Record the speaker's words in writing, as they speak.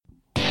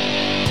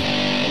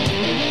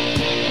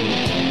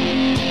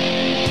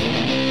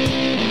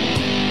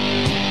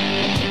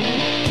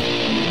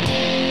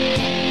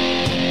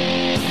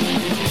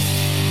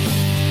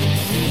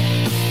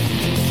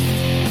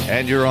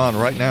And you're on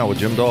right now with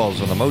Jim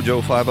Dawes on the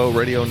Mojo 50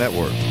 Radio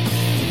Network.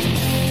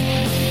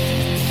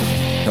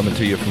 Coming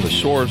to you from the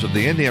shores of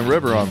the Indian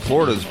River on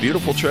Florida's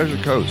beautiful Treasure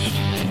Coast.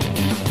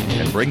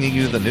 And bringing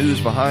you the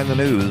news behind the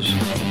news,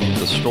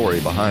 the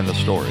story behind the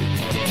story.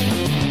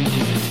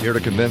 Here to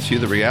convince you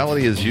that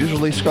reality is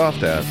usually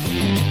scoffed at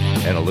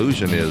and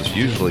illusion is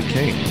usually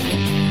king.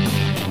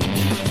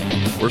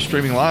 We're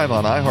streaming live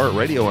on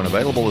iHeartRadio and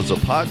available as a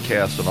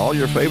podcast on all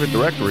your favorite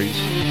directories,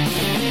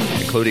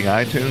 including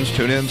iTunes,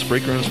 TuneIn,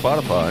 Spreaker, and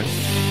Spotify.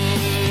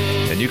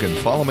 And you can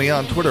follow me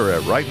on Twitter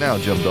at Right Now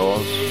Jim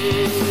Dawes.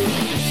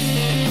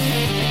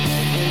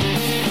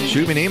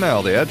 Shoot me an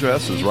email. The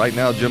address is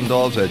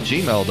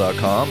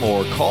rightnowjimdawes@gmail.com,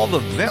 or call the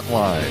vent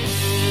line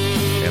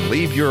and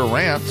leave your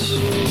rants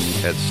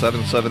at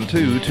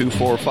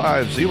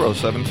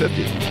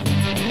 772-245-0750.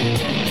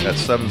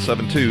 That's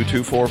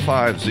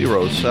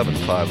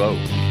 772-245-0750.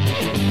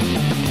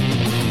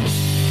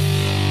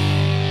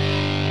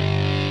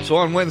 So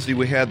on Wednesday,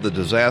 we had the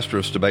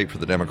disastrous debate for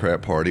the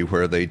Democrat Party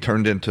where they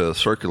turned into a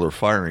circular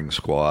firing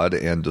squad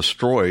and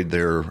destroyed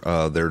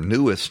their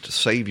newest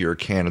savior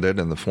candidate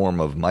in the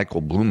form of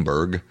Michael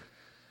Bloomberg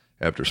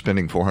after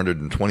spending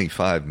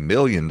 $425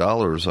 million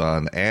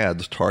on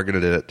ads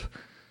targeted at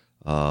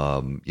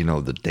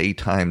the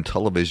daytime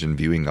television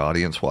viewing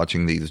audience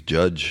watching these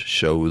judge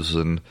shows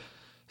and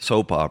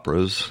soap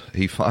operas.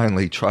 He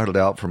finally trotted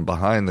out from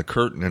behind the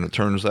curtain, and it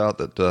turns out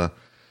that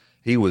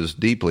he was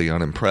deeply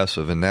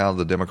unimpressive, and now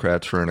the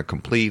Democrats are in a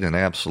complete and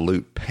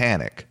absolute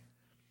panic.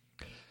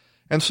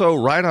 And so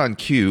right on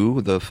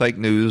cue, the fake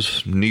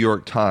news New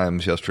York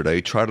Times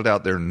yesterday trotted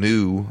out their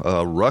new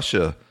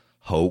Russia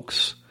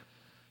hoax,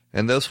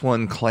 and this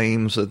one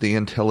claims that the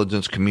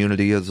intelligence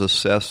community has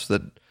assessed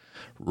that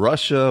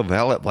Russia,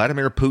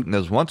 Vladimir Putin,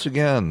 is once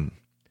again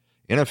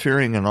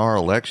interfering in our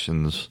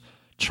elections,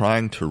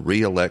 trying to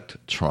re-elect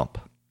Trump.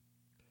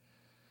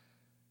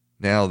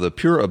 Now, the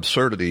pure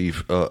absurdity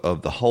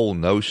of the whole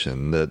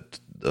notion that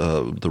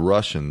the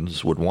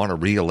Russians would want to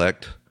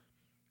re-elect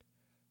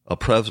a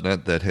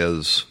president that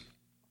has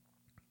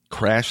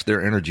crashed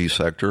their energy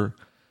sector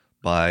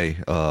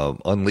by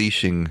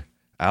unleashing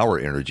our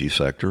energy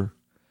sector.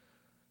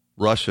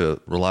 Russia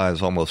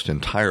relies almost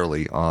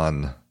entirely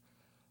on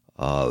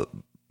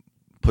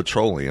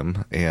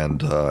petroleum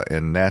and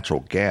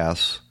natural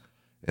gas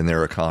in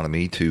their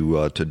economy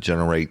to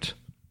generate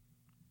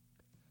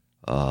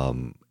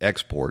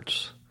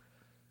exports.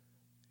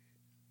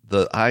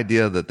 The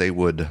idea that they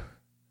would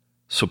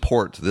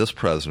support this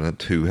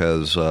president who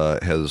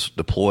has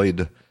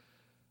deployed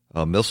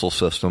missile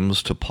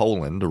systems to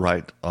Poland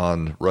right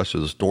on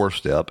Russia's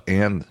doorstep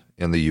and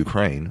in the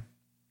Ukraine,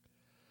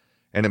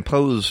 and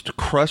imposed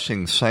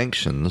crushing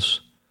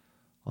sanctions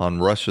on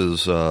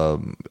Russia's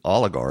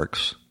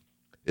oligarchs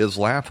is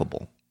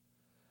laughable.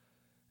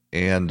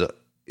 And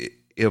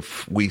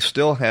if we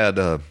still had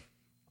a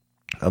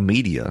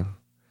media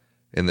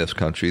in this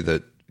country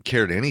that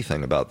cared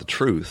anything about the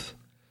truth,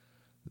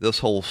 this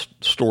whole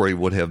story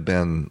would have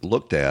been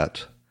looked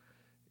at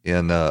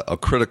in a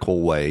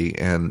critical way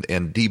and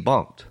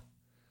debunked.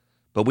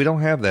 But we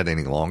don't have that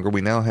any longer.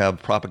 We now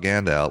have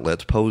propaganda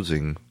outlets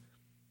posing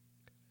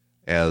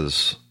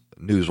as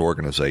news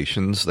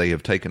organizations. They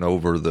have taken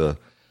over the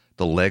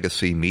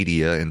legacy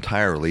media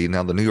entirely.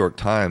 Now, the New York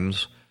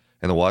Times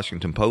and the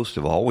Washington Post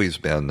have always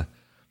been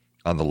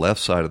on the left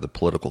side of the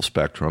political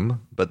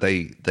spectrum, but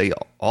they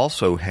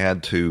also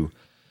had to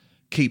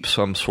keep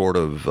some sort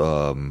of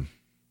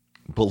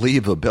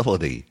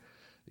believability,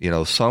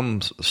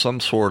 some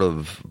sort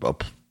of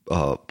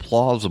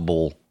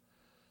plausible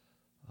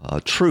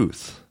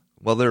truth.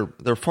 Well,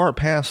 they're far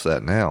past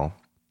that now,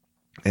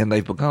 and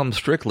they've become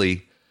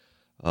strictly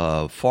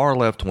far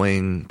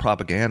left-wing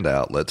propaganda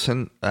outlets.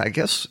 And I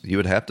guess you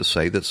would have to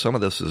say that some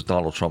of this is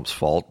Donald Trump's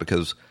fault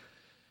because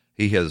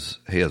he has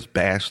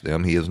bashed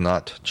them. He has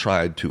not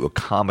tried to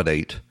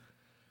accommodate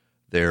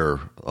their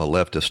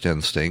leftist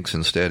instincts.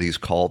 Instead, he's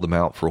called them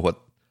out for what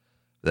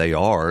they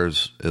are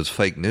as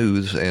fake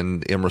news.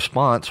 And in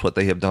response, what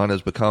they have done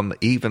is become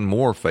even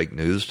more fake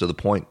news to the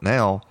point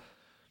now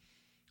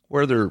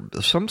where they're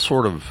some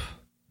sort of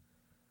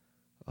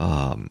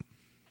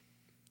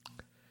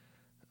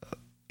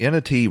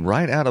entity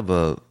right out of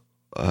a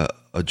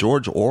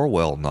George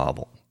Orwell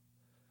novel.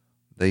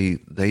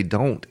 They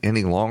don't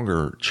any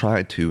longer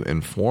try to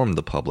inform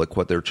the public.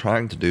 What they're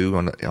trying to do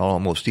on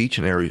almost each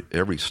and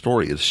every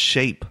story is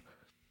shape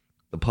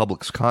the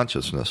public's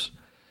consciousness.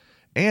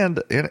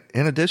 And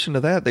in addition to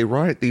that, they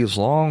write these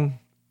long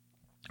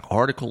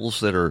articles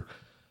that are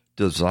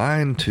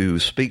designed to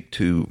speak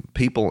to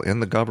people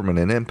in the government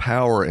and in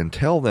power and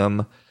tell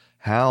them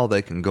how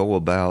they can go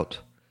about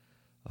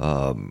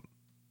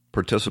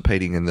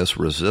participating in this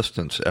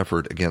resistance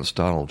effort against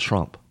Donald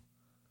Trump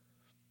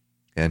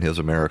and his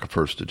America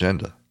First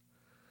agenda.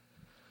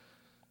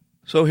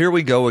 So here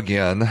we go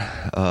again.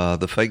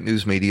 The fake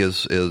news media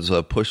is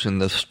pushing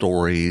this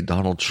story.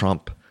 Donald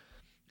Trump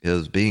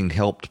is being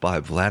helped by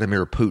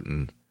Vladimir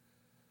Putin.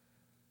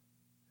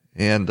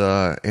 And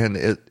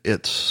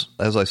it's,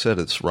 as I said,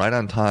 it's right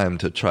on time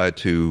to try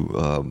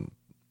to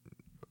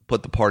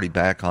put the party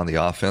back on the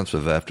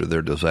offensive after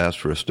their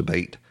disastrous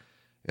debate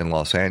in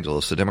Los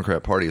Angeles. The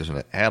Democrat Party is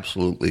in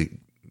absolutely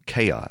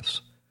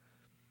chaos.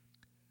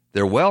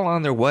 They're well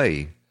on their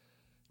way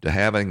to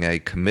having a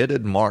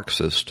committed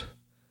Marxist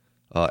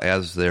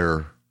as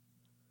their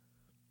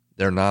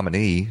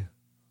nominee.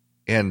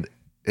 And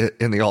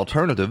in the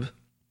alternative,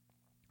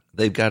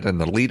 they've got an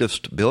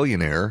elitist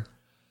billionaire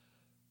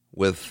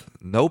with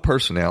no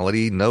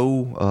personality,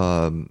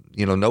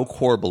 no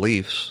core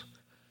beliefs,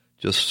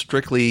 just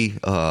strictly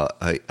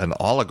an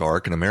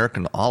oligarch, an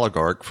American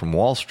oligarch from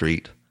Wall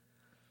Street.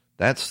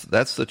 That's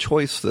the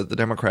choice that the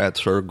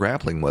Democrats are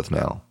grappling with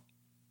now.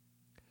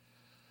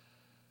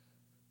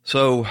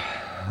 So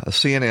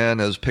CNN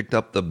has picked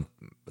up the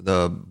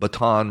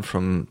baton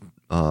from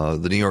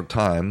the New York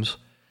Times,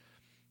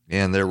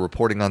 and they're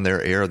reporting on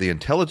their air the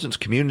intelligence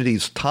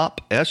community's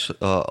top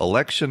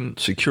election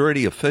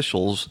security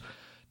officials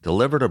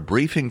delivered a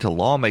briefing to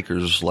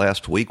lawmakers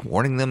last week,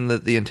 warning them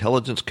that the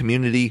intelligence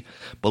community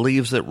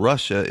believes that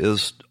Russia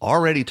is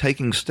already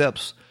taking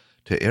steps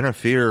to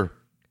interfere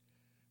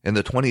in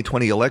the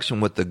 2020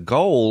 election with the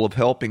goal of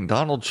helping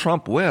Donald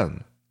Trump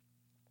win.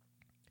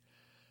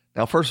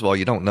 Now, first of all,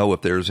 you don't know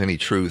if there's any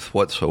truth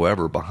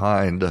whatsoever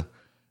behind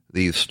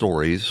these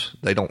stories.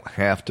 They don't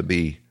have to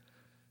be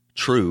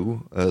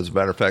true. As a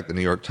matter of fact, the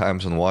New York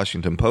Times and the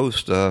Washington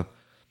Post, in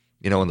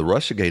the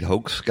Russiagate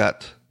hoax,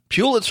 got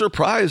Pulitzer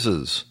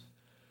Prizes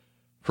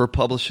for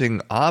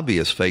publishing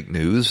obvious fake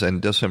news and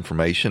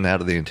disinformation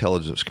out of the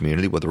intelligence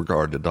community with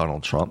regard to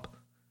Donald Trump.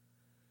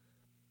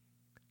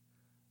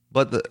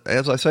 But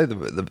as I say,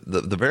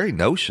 the very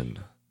notion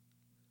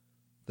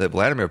that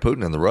Vladimir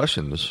Putin and the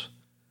Russians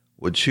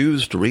would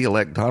choose to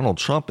reelect Donald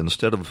Trump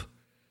instead of,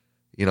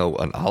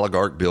 an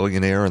oligarch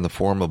billionaire in the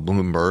form of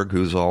Bloomberg,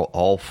 who's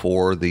all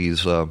for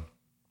these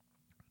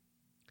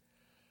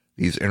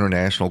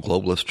international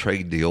globalist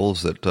trade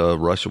deals that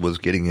Russia was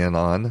getting in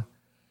on,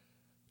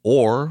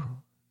 or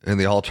in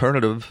the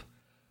alternative,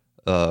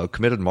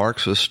 committed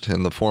Marxist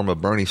in the form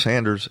of Bernie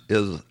Sanders,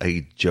 is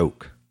a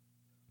joke.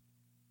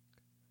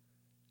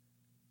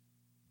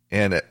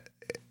 And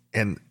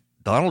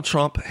Donald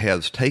Trump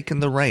has taken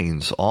the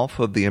reins off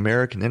of the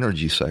American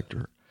energy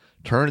sector,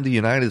 turned the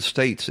United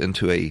States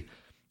into a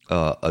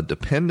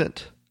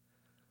dependent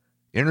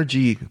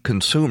energy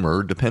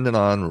consumer, dependent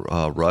on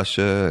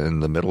Russia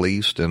and the Middle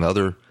East and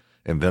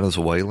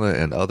Venezuela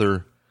and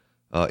other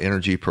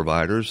energy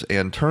providers,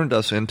 and turned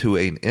us into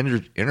an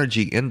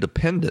energy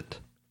independent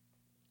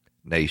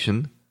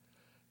nation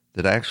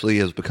that actually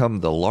has become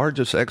the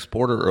largest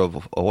exporter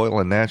of oil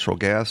and natural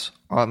gas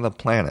on the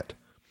planet.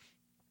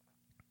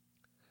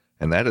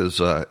 And that has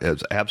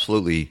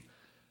absolutely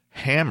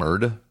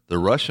hammered the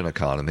Russian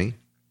economy,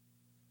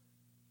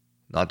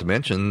 not to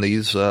mention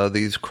these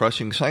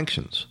crushing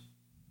sanctions.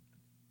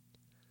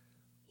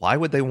 Why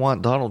would they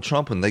want Donald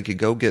Trump when they could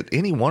go get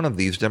any one of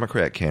these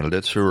Democrat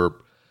candidates who are,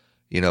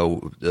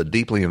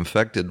 deeply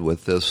infected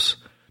with this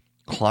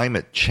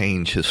climate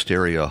change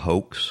hysteria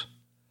hoax,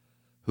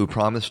 who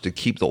promised to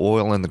keep the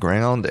oil in the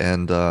ground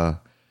and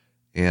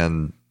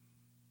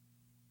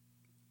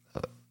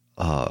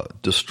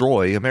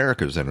destroy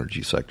America's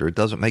energy sector? It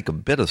doesn't make a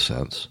bit of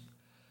sense.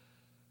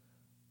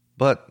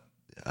 But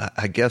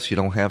I guess you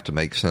don't have to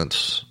make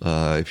sense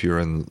if you're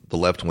in the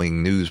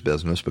left-wing news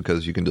business,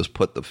 because you can just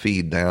put the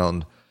feed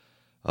down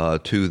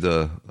to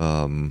the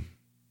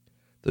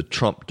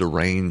Trump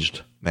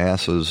deranged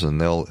masses,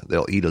 and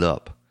they'll eat it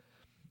up.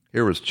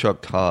 Here was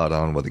Chuck Todd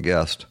on with a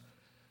guest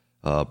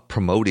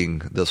promoting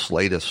this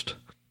latest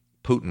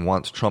Putin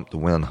wants Trump to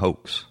win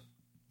hoax.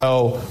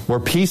 So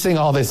we're piecing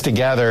all this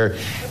together,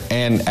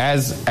 and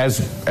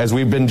as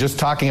we've been just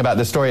talking about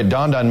this story, it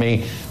dawned on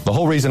me the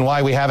whole reason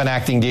why we have an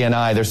acting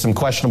DNI. There's some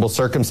questionable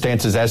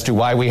circumstances as to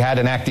why we had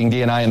an acting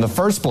DNI in the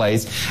first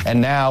place,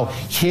 and now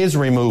his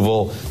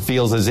removal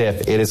feels as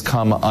if it has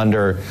come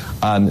under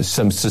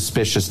some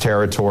suspicious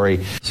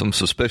territory. Some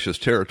suspicious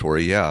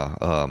territory, yeah.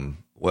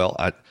 Well,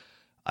 I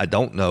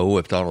don't know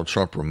if Donald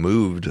Trump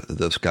removed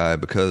this guy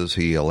because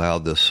he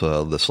allowed this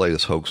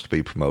latest hoax to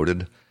be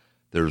promoted.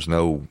 There's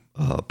no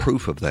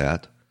proof of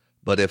that.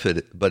 But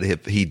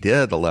if he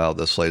did allow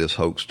this latest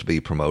hoax to be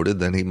promoted,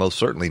 then he most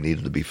certainly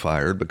needed to be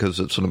fired, because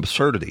it's an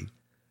absurdity.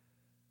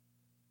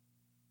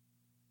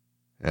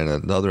 And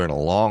another in a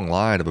long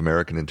line of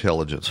American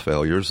intelligence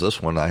failures.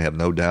 This one, I have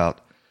no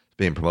doubt, is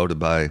being promoted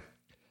by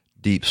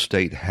deep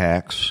state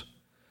hacks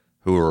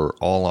who are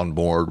all on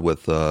board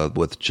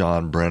with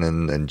John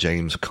Brennan and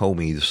James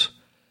Comey's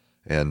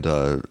and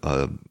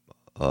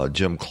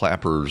Jim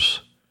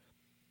Clapper's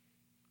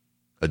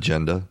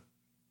agenda.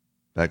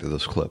 Back to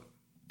this clip.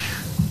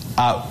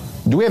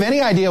 Do we have any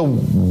idea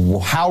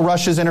how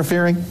Russia's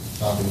interfering? We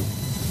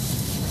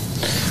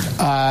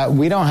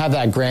don't have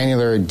that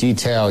granular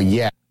detail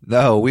yet.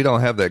 No, we don't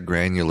have that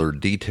granular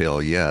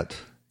detail yet.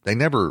 They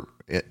never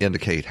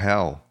indicate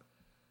how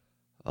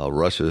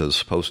Russia is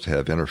supposed to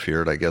have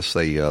interfered. I guess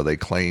they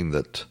claim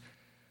that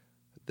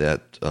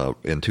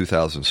in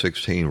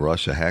 2016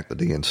 Russia hacked the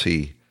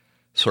DNC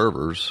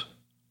servers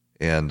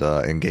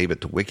and gave it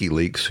to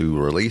WikiLeaks, who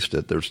released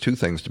it. There's two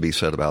things to be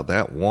said about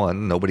that.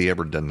 One, nobody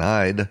ever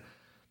denied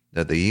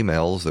that the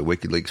emails that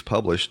WikiLeaks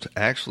published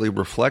actually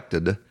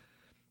reflected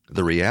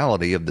the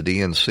reality of the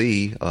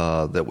DNC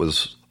that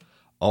was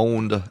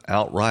owned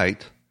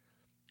outright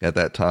at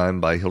that time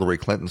by Hillary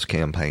Clinton's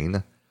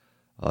campaign,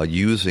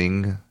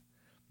 using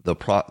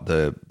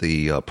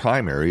the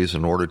primaries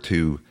in order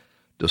to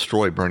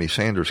destroy Bernie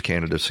Sanders'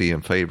 candidacy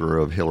in favor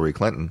of Hillary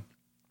Clinton.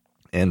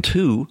 And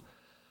two,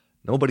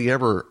 nobody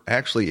ever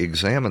actually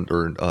examined,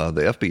 or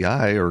the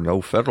FBI or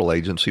no federal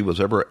agency was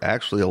ever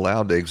actually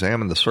allowed to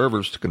examine the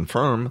servers to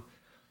confirm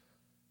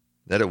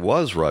that it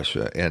was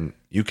Russia. And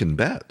you can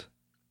bet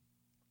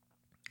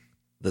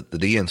that the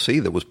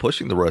DNC that was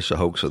pushing the Russia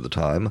hoax at the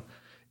time,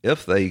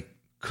 if they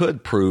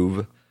could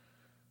prove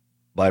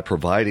by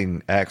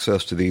providing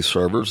access to these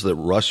servers that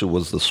Russia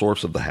was the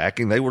source of the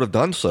hacking, they would have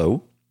done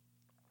so.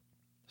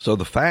 So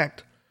the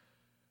fact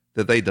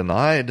that they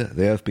denied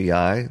the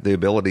FBI the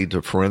ability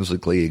to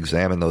forensically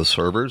examine those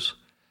servers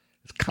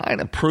is kind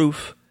of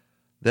proof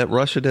that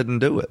Russia didn't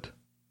do it.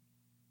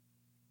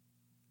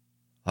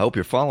 I hope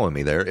you're following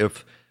me there.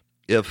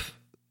 If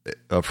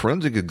a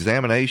forensic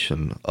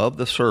examination of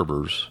the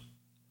servers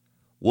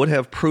would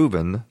have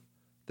proven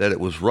that it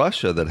was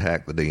Russia that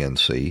hacked the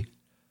DNC,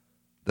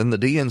 then the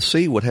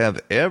DNC would have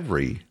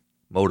every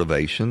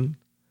motivation,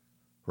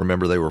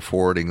 remember they were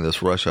forwarding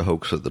this Russia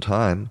hoax at the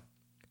time,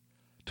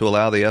 to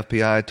allow the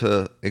FBI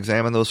to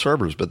examine those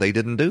servers, but they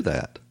didn't do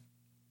that.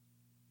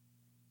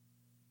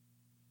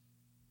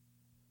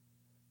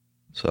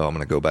 So I'm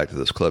going to go back to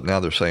this clip. Now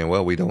they're saying,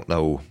 well, we don't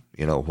know,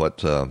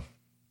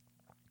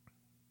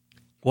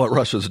 what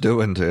Russia's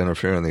doing to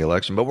interfere in the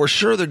election, but we're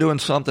sure they're doing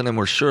something, and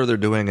we're sure they're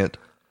doing it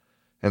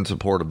in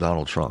support of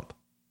Donald Trump.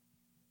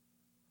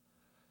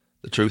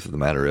 The truth of the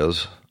matter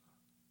is,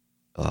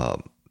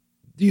 the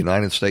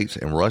United States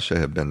and Russia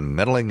have been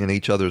meddling in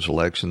each other's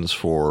elections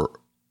for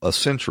a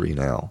century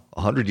now,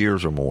 100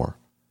 years or more.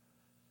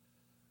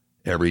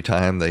 Every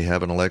time they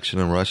have an election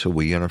in Russia,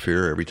 we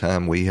interfere. Every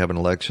time we have an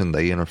election,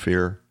 they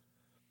interfere.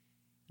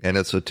 And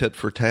it's a tit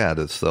for tat.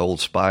 It's the old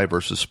spy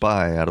versus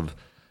spy out of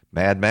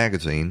Mad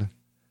Magazine.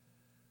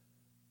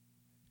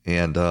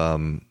 And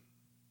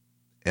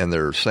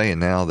they're saying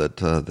now that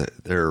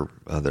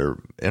they're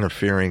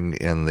interfering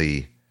in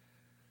the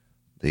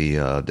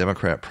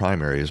Democrat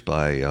primaries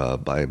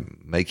by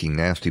making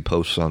nasty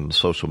posts on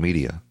social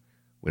media.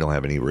 We don't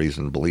have any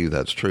reason to believe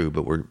that's true,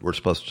 but we're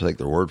supposed to take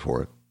their word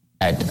for it.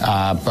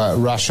 But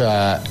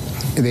Russia,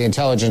 the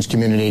intelligence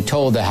community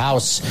told the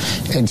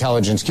House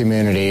intelligence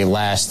community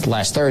last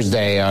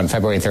Thursday on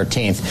February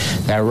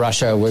 13th that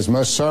Russia was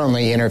most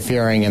certainly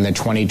interfering in the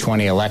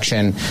 2020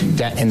 election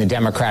in the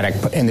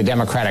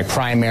Democratic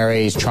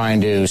primaries,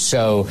 trying to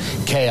sow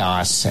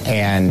chaos,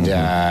 and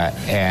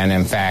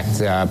in fact,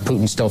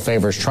 Putin still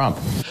favors Trump.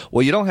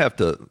 Well, you don't have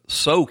to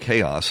sow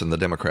chaos in the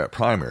Democrat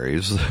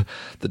primaries.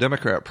 The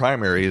Democrat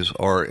primaries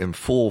are in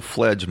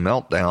full-fledged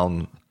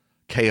meltdown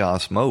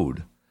chaos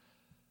mode.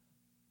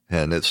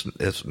 And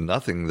it's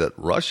nothing that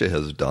Russia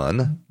has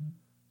done.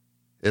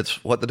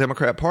 It's what the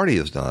Democrat Party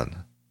has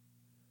done.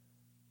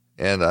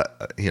 And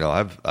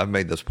I've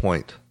made this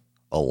point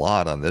a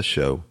lot on this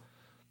show.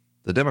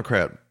 The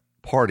Democrat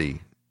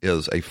Party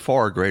is a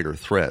far greater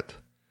threat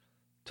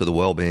to the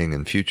well-being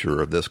and future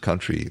of this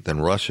country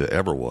than Russia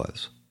ever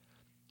was.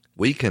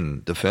 We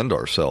can defend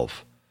ourselves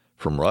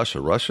from Russia.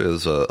 Russia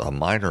is a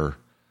minor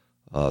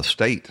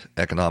state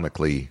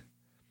economically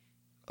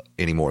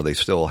anymore. They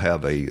still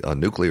have a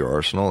nuclear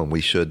arsenal, and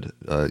we should,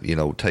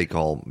 take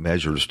all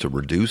measures to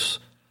reduce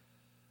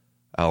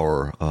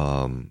our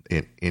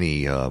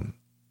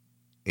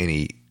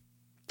any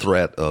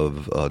threat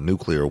of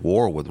nuclear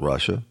war with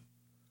Russia.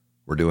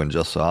 We're doing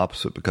just the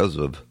opposite because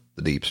of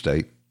the deep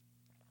state.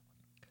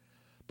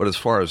 But as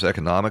far as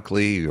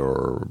economically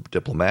or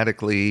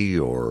diplomatically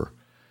or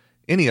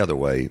any other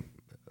way,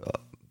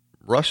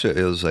 Russia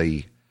is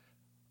a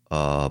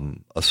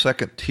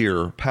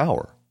second-tier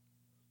power.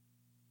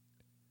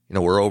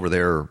 We're over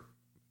there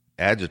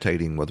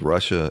agitating with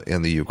Russia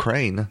in the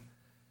Ukraine.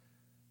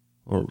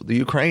 Well, the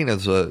Ukraine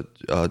is a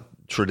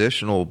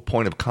traditional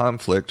point of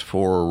conflict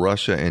for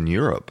Russia and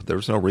Europe.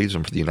 There's no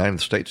reason for the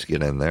United States to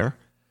get in there.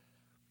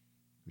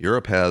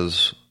 Europe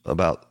has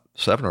about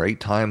 7 or 8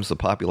 times the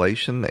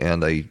population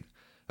and a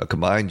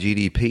combined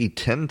GDP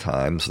 10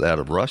 times that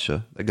of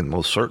Russia. They can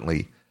most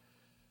certainly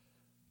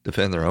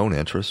defend their own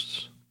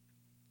interests.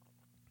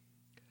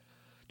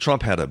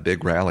 Trump had a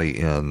big rally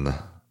in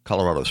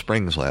Colorado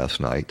Springs last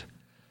night,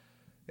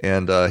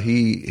 and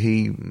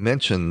he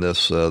mentioned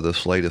this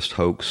latest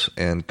hoax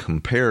and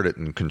compared it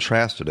and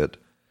contrasted it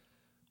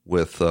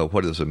with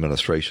what his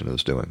administration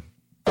is doing.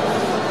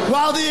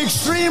 While the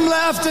extreme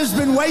left has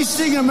been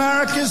wasting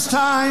America's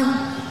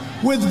time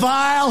with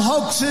vile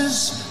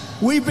hoaxes,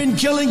 we've been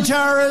killing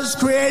terrorists,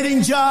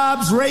 creating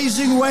jobs,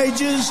 raising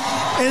wages,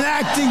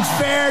 enacting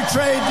fair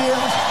trade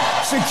deals,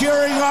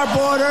 securing our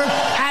border,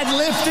 and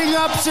lifting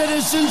up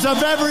citizens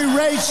of every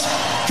race,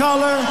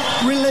 color,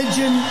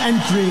 religion,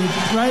 and creed,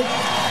 right?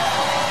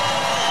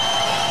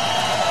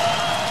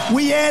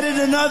 We added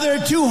another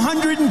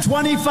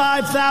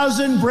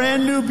 225,000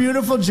 brand new,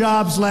 beautiful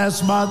jobs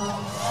last month.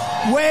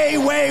 Way,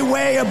 way,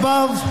 way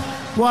above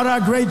what our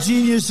great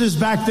geniuses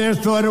back there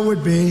thought it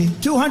would be.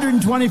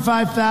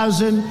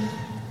 225,000.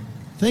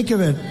 Think of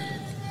it.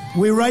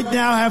 We right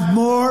now have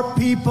more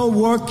people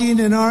working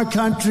in our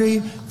country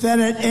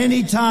than at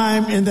any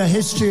time in the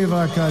history of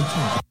our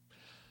country.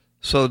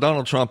 So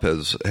Donald Trump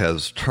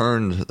has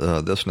turned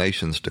this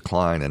nation's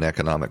decline and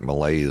economic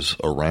malaise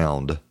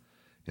around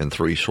in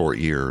 3 short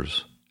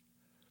years.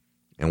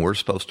 And we're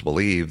supposed to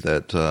believe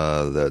that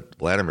that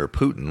Vladimir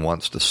Putin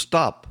wants to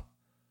stop.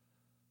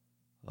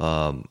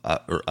 We're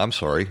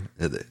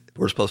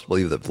supposed to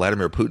believe that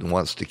Vladimir Putin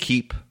wants to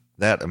keep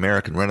that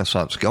American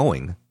Renaissance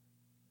going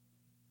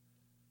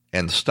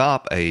and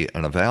stop an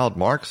avowed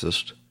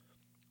Marxist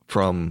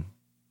from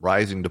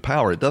rising to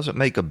power. It doesn't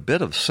make a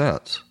bit of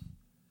sense.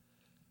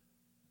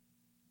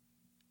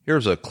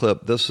 Here's a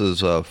clip. This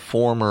is a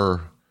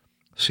former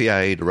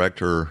CIA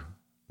director,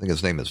 I think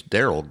his name is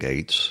Daryl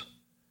Gates.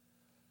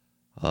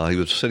 He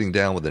was sitting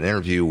down with an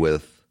interview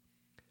with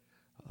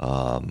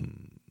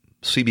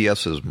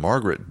CBS's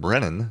Margaret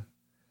Brennan,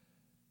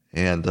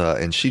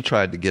 and she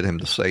tried to get him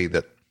to say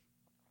that,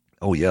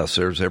 oh, yes,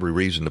 there's every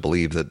reason to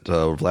believe that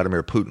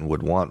Vladimir Putin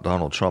would want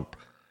Donald Trump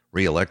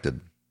reelected.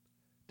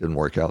 Didn't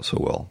work out so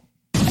well.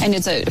 And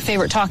it's a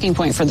favorite talking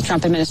point for the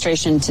Trump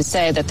administration to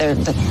say that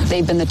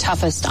they've been the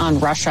toughest on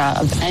Russia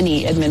of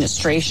any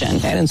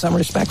administration. And in some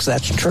respects,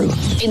 that's true.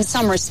 In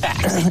some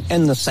respects.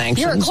 And the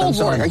sanctions. You're a Cold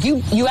Warrior.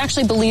 You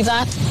actually believe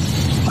that?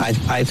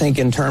 I think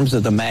in terms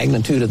of the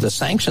magnitude of the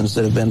sanctions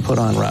that have been put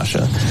on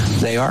Russia,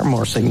 they are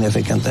more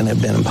significant than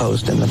have been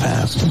imposed in the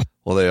past.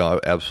 Well, they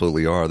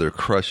absolutely are. They're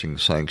crushing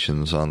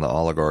sanctions on the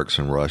oligarchs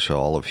in Russia,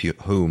 all of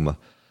whom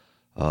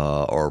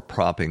are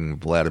propping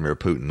Vladimir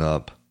Putin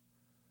up.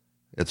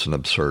 It's an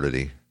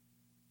absurdity.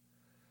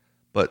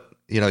 But,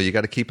 you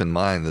got to keep in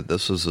mind that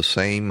this is the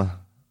same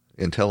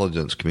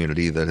intelligence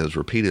community that has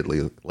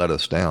repeatedly let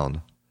us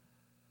down.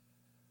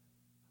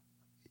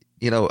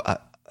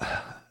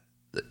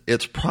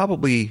 It's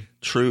probably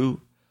true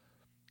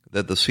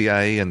that the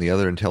CIA and the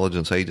other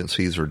intelligence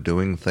agencies are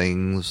doing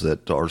things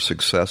that are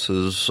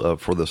successes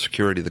for the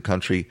security of the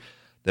country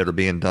that are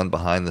being done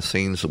behind the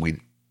scenes that we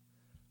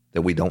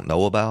don't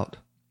know about.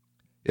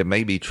 It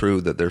may be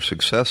true that their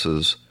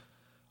successes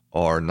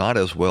are not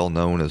as well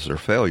known as their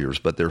failures,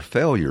 but their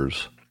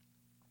failures,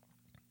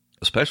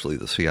 especially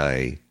the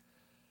CIA,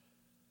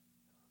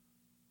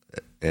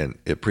 and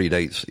it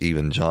predates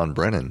even John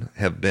Brennan,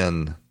 have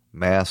been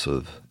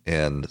massive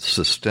and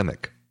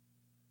systemic.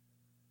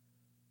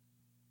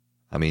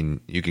 I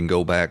mean, you can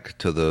go back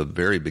to the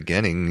very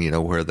beginning,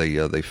 where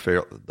they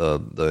failed.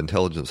 The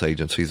intelligence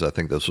agencies, I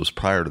think this was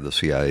prior to the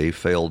CIA,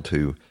 failed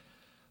to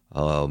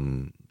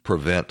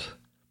prevent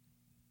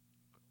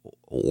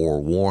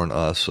or warn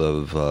us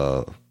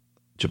of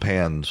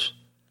Japan's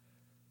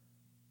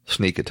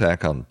sneak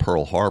attack on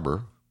Pearl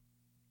Harbor.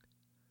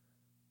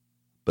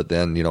 But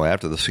then,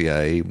 after the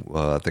CIA,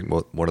 I think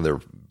one of their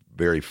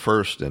very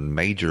first and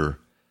major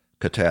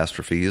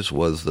catastrophes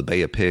was the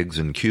Bay of Pigs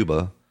in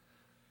Cuba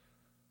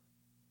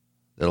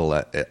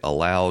that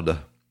allowed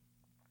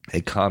a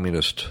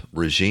communist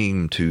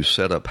regime to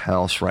set up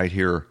house right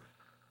here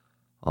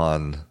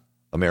on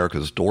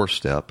America's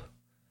doorstep.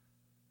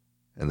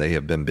 And they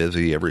have been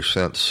busy ever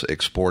since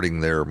exporting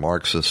their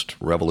Marxist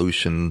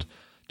revolution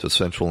to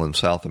Central and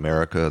South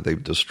America.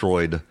 They've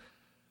destroyed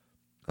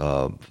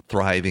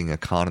thriving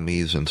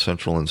economies in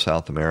Central and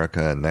South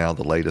America. And now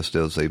the latest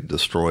is they've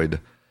destroyed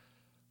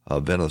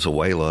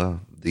Venezuela,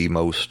 the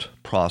most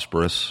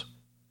prosperous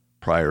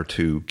prior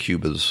to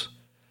Cuba's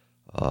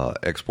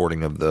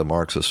exporting of the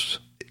Marxist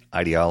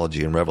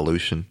ideology and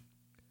revolution.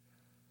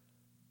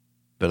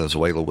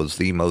 Venezuela was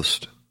the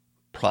most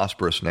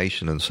prosperous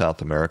nation in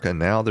South America, and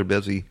now they're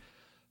busy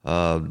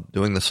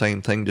doing the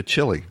same thing to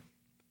Chile.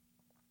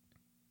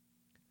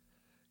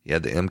 You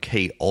had the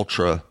MK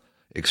Ultra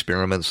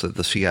experiments that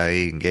the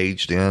CIA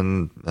engaged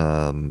in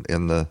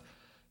the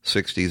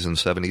 60s and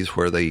 70s,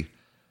 where they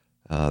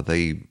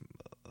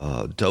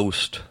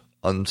dosed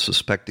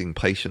unsuspecting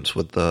patients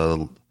with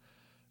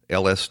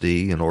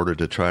LSD in order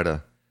to try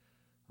to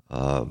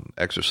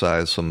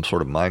exercise some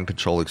sort of mind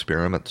control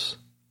experiments.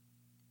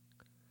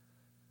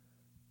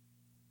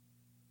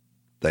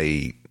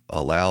 They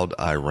allowed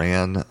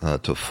Iran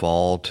to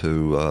fall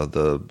to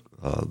the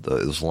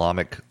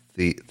Islamic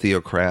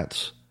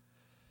theocrats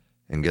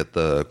and get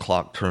the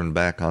clock turned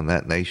back on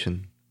that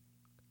nation.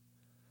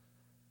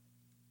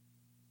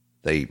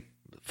 They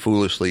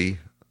foolishly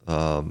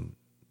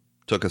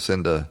took us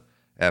into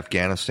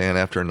Afghanistan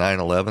after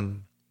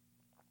 9/11,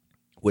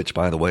 which,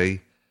 by the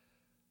way,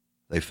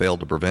 they failed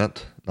to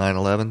prevent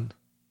 9/11.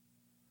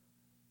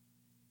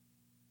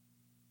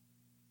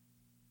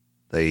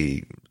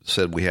 They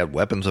said we had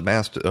weapons of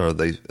mass, or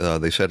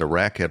they said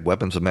Iraq had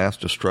weapons of mass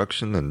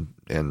destruction,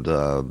 and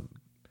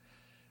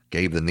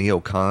gave the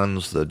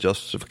neocons the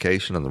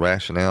justification and the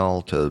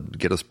rationale to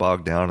get us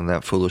bogged down in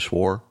that foolish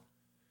war.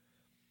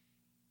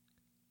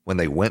 When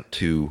they went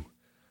to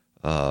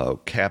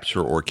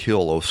capture or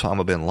kill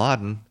Osama bin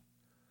Laden.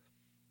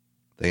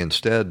 They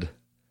instead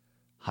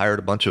hired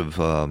a bunch of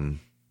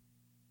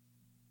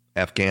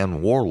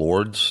Afghan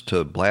warlords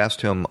to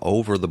blast him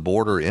over the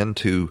border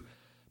into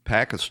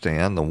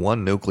Pakistan, the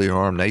one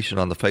nuclear-armed nation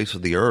on the face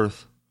of the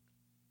earth,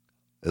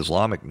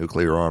 Islamic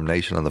nuclear-armed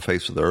nation on the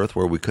face of the earth,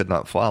 where we could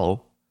not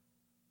follow.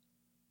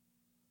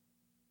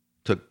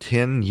 Took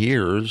 10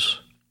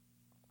 years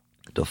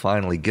to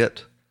finally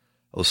get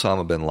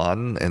Osama bin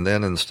Laden, and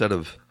then instead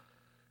of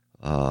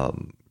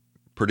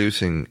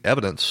producing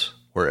evidence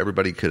where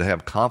everybody could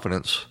have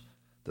confidence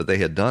that they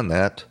had done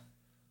that,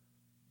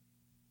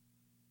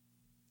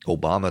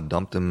 Obama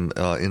dumped him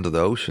into the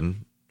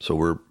ocean, so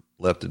we're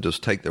left to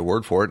just take their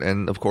word for it.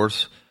 And, of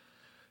course,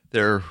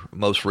 their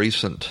most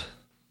recent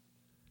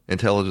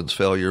intelligence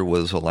failure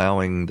was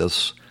allowing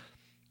this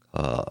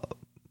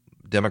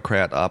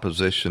Democrat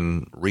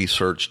opposition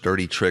research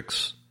dirty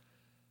tricks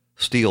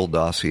Steele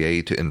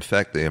dossier to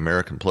infect the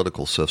American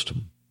political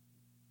system.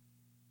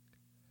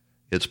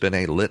 It's been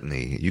a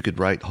litany. You could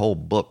write whole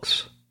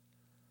books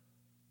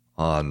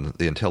on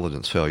the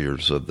intelligence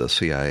failures of the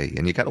CIA,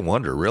 and you got to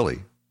wonder,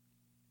 really,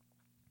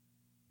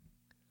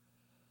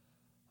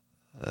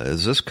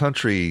 has this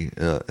country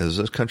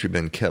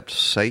been kept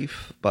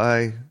safe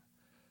by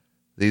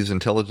these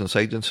intelligence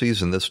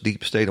agencies and this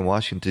deep state in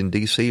Washington,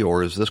 D.C.,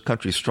 or is this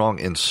country strong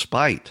in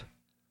spite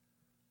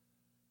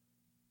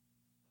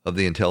of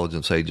the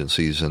intelligence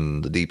agencies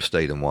and the deep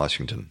state in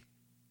Washington?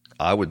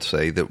 I would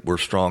say that we're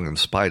strong in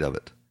spite of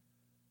it.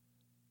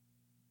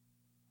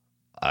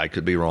 I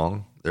could be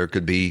wrong. There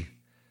could be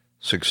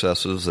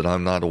successes that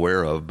I'm not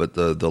aware of, but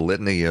the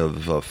litany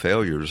of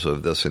failures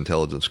of this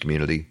intelligence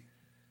community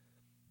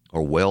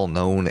are well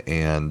known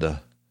and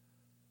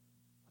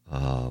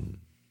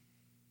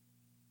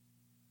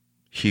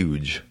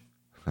huge.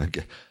 I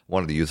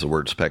wanted to use the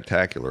word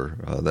spectacular.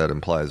 That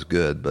implies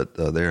good, but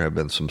there have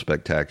been some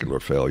spectacular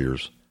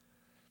failures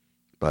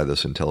by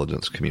this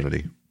intelligence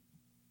community.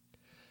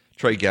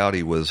 Trey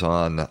Gowdy was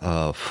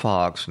on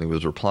Fox, and he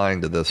was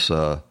replying to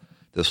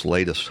this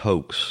latest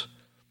hoax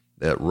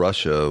that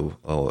Russia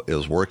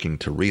is working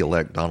to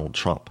re-elect Donald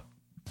Trump.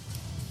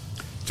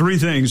 Three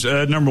things.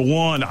 Number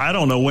one, I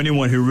don't know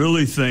anyone who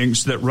really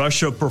thinks that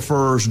Russia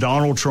prefers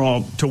Donald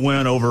Trump to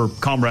win over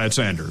Comrade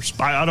Sanders.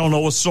 I don't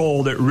know a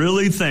soul that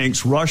really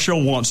thinks Russia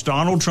wants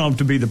Donald Trump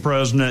to be the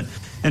president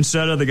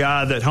instead of the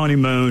guy that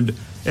honeymooned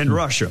in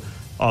Russia.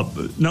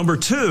 Number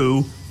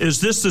two,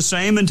 is this the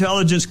same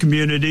intelligence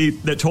community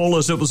that told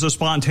us it was a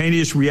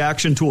spontaneous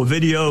reaction to a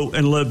video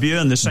in Libya,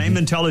 and the same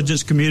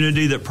intelligence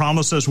community that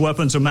promised us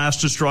weapons of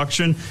mass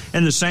destruction,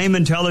 and the same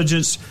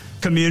intelligence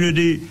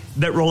community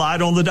that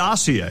relied on the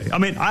dossier? I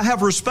mean, I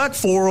have respect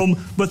for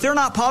them, but they're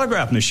not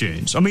polygraph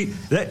machines. I mean,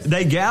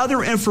 they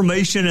gather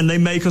information and they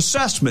make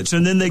assessments,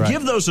 and then they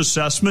give those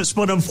assessments,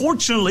 but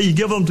unfortunately you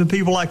give them to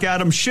people like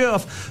Adam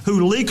Schiff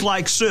who leak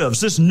like sieves.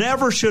 This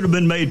never should have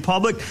been made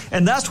public,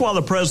 and that's why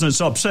the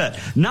president's upset.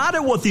 Not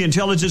at what the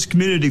intelligence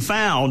community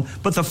found,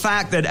 but the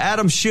fact that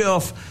Adam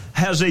Schiff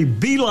has a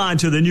beeline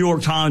to the New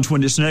York Times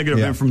when it's negative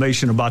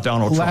information about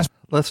Donald Trump.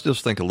 Let's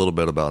just think a little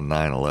bit about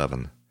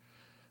 9/11.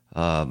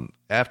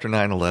 After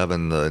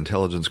 9/11, the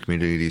intelligence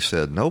community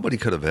said nobody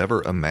could have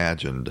ever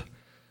imagined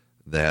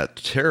that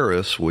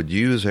terrorists would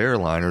use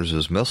airliners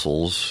as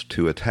missiles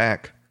to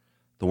attack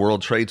the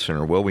World Trade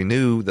Center. Well, we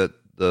knew that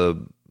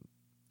the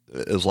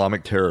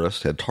Islamic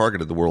terrorists had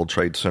targeted the World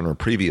Trade Center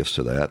previous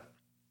to that.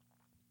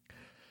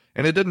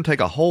 And it didn't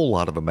take a whole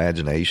lot of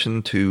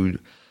imagination to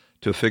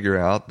figure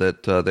out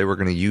that they were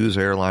going to use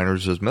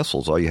airliners as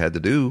missiles. All you had to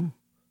do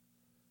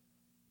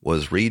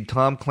was read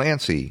Tom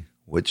Clancy,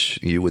 which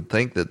you would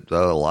think that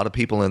a lot of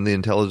people in the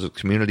intelligence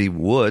community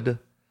would,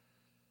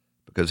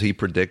 because he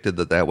predicted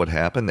that that would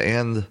happen.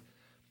 And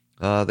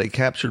they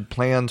captured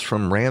plans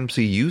from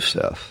Ramzi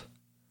Youssef,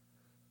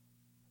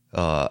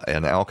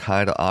 an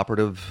al-Qaeda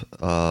operative,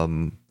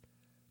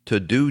 to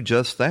do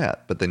just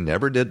that. But they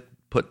never did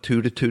put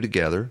two to two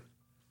together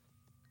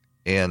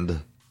and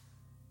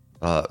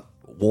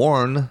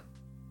warn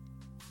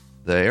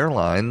the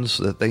airlines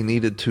that they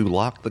needed to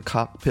lock the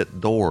cockpit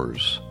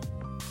doors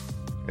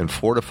and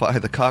fortify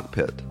the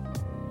cockpit.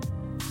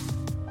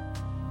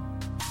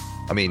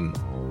 I mean,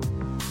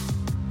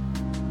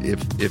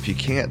 if you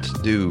can't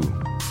do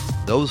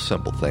those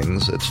simple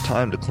things, it's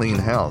time to clean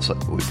house.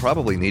 We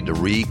probably need to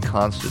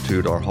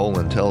reconstitute our whole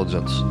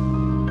intelligence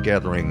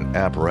gathering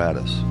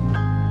apparatus.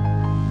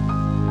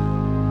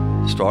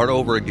 Start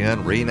over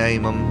again,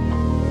 rename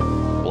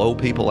them, blow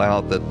people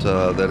out that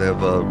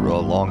have a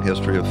long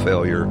history of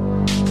failure,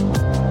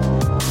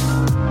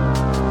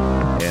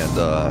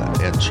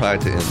 and try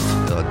to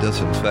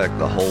disinfect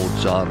the whole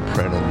John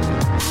Brennan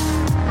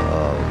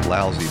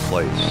lousy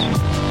place.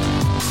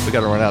 We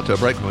got to run out to a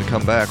break. When we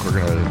come back, we're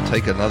going to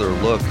take another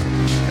look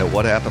at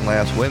what happened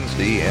last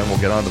Wednesday, and we'll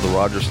get on to the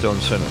Roger Stone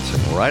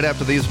sentencing right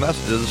after these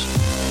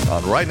messages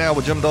on Right Now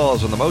with Jim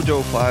Dawes on the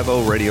Mojo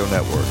 50 Radio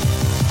Network.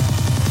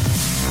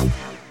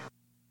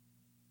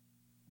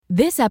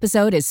 This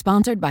episode is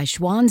sponsored by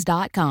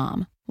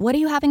Schwans.com. What are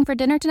you having for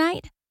dinner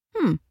tonight?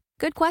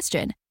 Good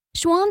question.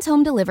 Schwann's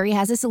Home Delivery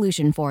has a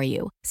solution for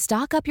you.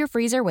 Stock up your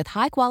freezer with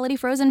high-quality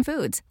frozen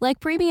foods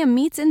like premium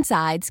meats and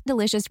sides,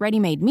 delicious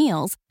ready-made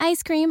meals,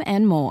 ice cream,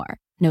 and more.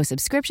 No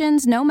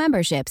subscriptions, no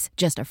memberships,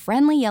 just a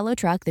friendly yellow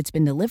truck that's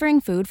been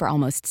delivering food for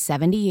almost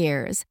 70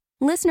 years.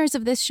 Listeners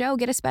of this show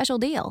get a special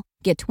deal.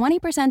 Get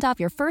 20% off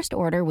your first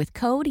order with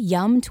code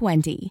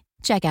YUM20.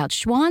 Check out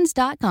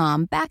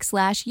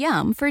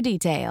schwans.com/YUM for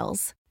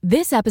details.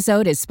 This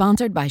episode is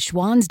sponsored by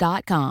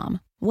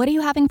schwans.com. What are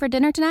you having for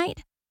dinner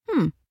tonight?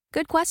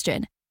 Good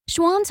question.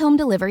 Schwann's Home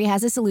Delivery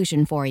has a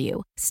solution for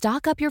you.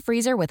 Stock up your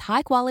freezer with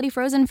high-quality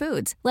frozen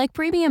foods like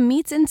premium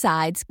meats and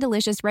sides,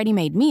 delicious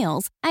ready-made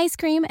meals, ice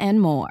cream,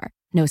 and more.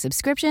 No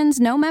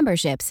subscriptions, no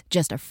memberships,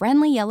 just a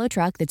friendly yellow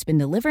truck that's been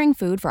delivering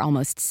food for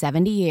almost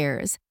 70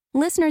 years.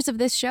 Listeners of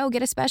this show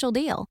get a special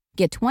deal.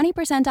 Get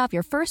 20% off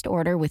your first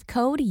order with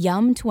code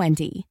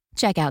YUM20.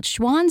 Check out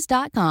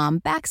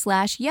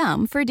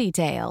schwans.com/YUM for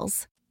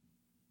details.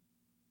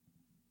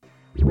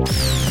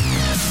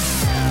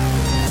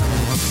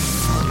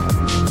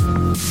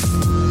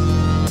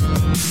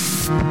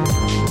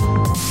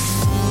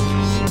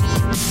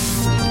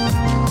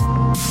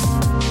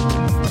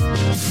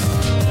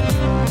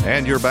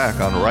 And you're back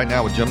on Right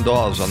Now with Jim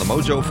Dawes on the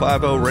Mojo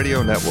 50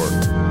 Radio Network.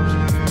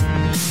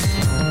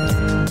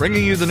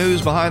 Bringing you the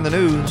news behind the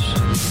news,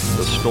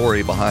 the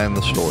story behind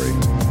the story.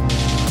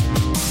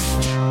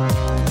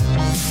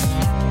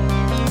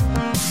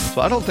 So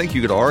I don't think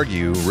you could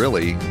argue,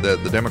 really,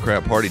 that the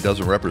Democrat Party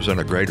doesn't represent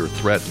a greater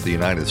threat to the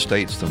United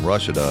States than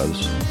Russia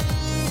does.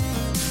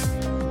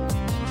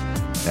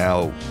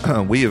 Now,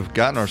 we have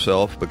gotten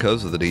ourselves,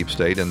 because of the deep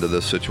state, into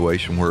this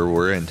situation where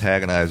we're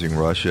antagonizing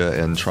Russia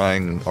and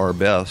trying our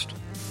best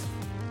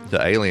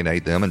to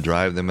alienate them and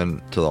drive them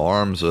into the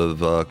arms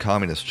of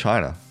communist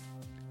China.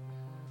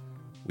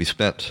 We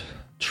spent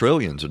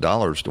trillions of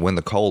dollars to win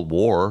the Cold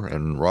War,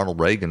 and Ronald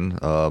Reagan,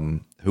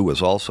 who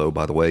was also,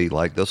 by the way,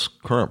 like this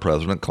current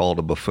president, called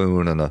a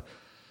buffoon and a,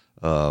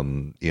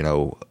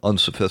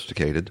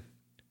 unsophisticated.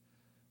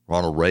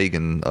 Ronald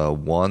Reagan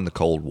won the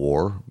Cold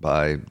War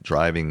by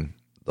driving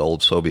the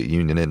old Soviet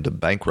Union into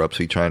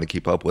bankruptcy, trying to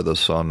keep up with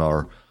us on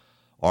our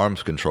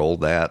arms control.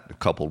 That,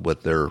 coupled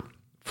with their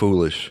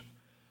foolish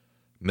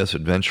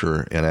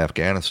misadventure in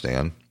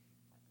Afghanistan.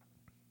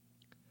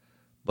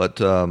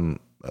 But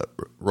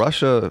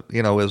Russia,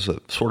 is a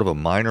sort of a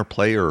minor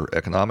player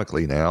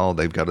economically now.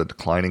 They've got a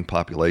declining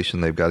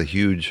population. They've got a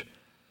huge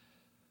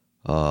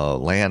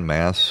land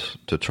mass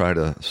to try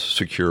to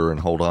secure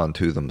and hold on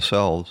to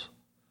themselves.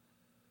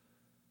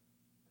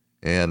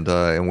 And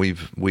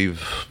we've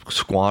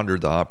squandered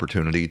the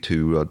opportunity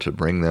to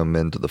bring them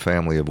into the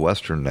family of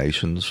Western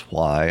nations.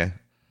 Why?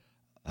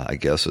 I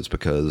guess it's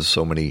because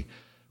so many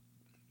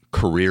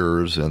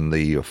careers in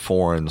the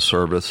foreign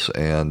service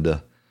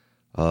and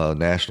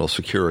national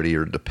security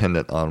are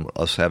dependent on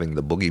us having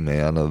the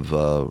boogeyman of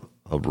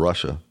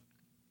Russia.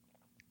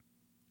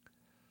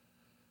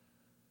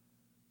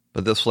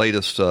 But this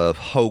latest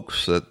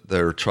hoax that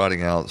they're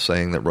trotting out,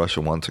 saying that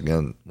Russia once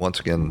again wants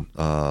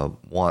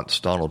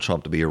Donald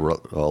Trump to be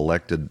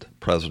elected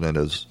president,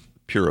 is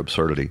pure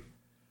absurdity.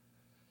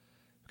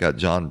 Got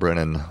John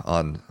Brennan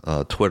on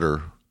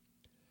Twitter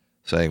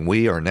saying,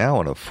 "We are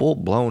now in a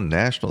full-blown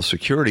national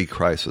security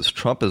crisis.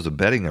 Trump is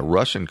abetting a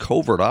Russian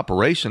covert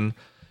operation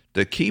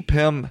to keep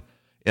him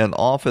in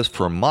office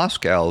for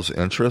Moscow's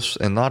interests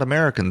and not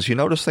Americans." You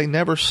notice they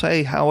never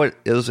say how it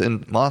is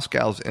in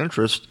Moscow's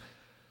interest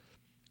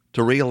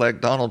to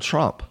re-elect Donald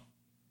Trump.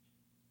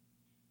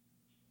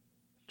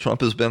 Trump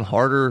has been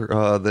harder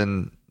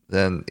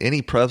than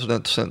any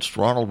president since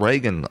Ronald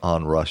Reagan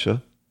on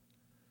Russia,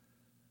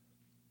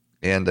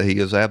 and he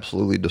has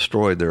absolutely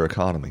destroyed their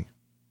economy.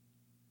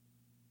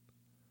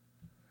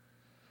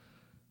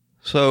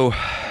 So,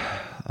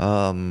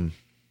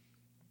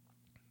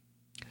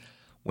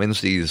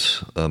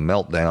 Wednesday's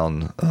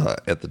meltdown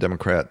at the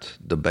Democrat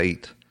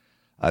debate,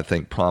 I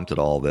think, prompted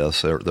all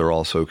this. They're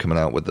also coming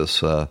out with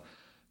this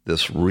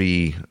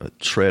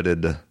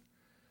retreaded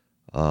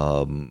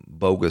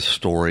bogus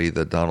story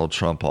that Donald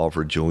Trump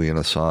offered Julian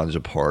Assange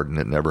a pardon.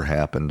 It never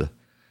happened.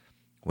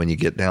 When you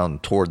get down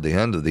toward the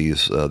end of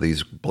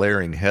these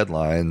blaring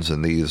headlines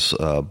and these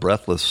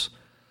breathless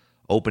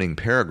opening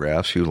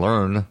paragraphs, you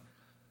learn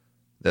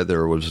that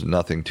there was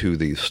nothing to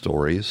these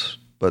stories.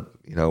 But,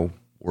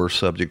 we're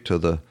subject to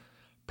the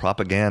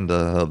propaganda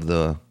of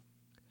the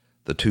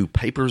two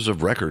papers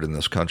of record in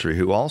this country,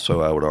 who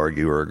also, I would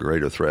argue, are a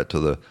greater threat to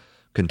the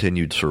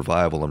continued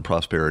survival and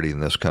prosperity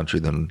in this country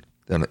than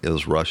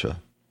is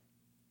Russia.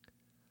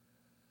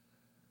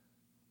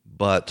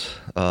 But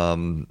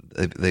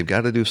they've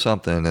got to do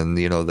something, and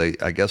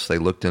I guess they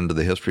looked into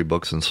the history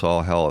books and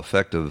saw how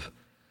effective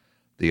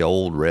the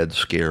old Red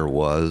Scare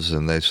was,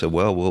 and they said,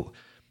 "Well, we'll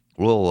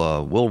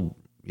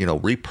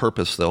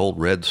repurpose the old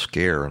Red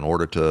Scare in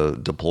order to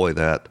deploy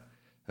that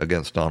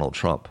against Donald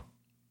Trump."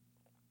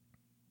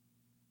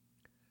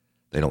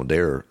 They don't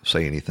dare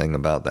say anything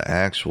about the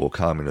actual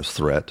communist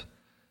threat,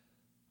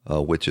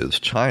 which is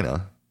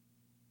China,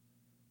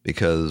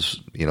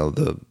 because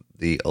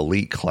the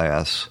elite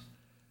class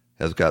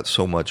has got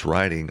so much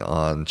riding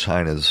on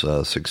China's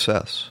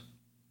success.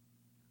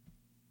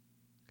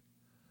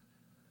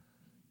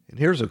 And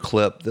here's a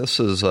clip. This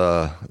is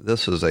a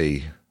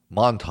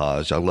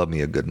montage. I love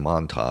me a good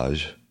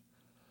montage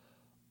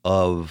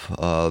of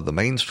the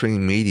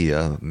mainstream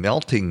media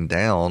melting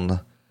down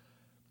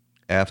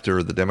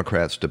after the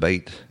Democrats'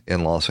 debate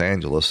in Los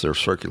Angeles, their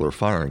circular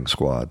firing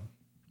squad.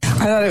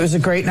 I thought it was a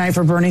great night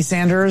for Bernie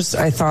Sanders.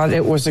 I thought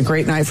it was a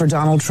great night for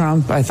Donald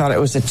Trump. I thought it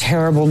was a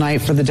terrible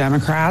night for the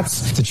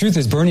Democrats. The truth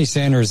is Bernie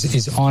Sanders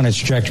is on a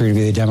trajectory to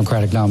be the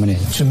Democratic nominee.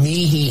 To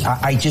me,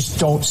 I just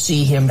don't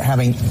see him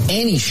having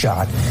any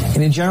shot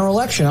in a general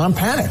election. I'm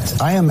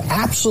panicked. I am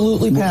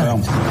absolutely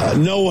panicked.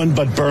 No one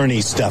but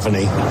Bernie,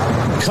 Stephanie.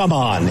 Come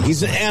on.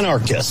 He's an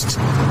anarchist.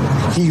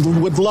 He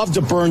would love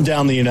to burn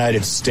down the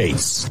United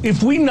States.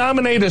 If we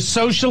nominate a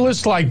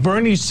socialist like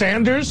Bernie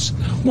Sanders,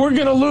 we're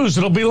going to lose.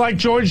 It'll be like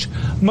George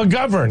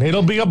McGovern.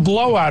 It'll be a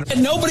blowout.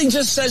 And nobody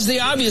just says the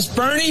obvious.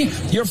 Bernie,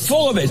 you're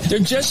full of it. They're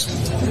just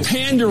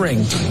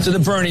pandering to the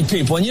Bernie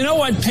people. And you know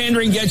what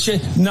pandering gets you?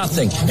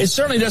 Nothing. It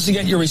certainly doesn't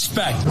get your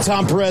respect.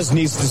 Tom Perez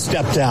needs to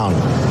step down.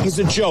 He's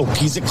a joke.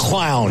 He's a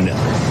clown.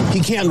 He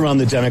can't run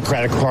the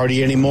Democratic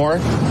Party anymore.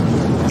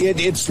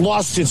 It's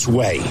lost its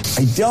way.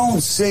 I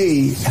don't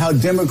see how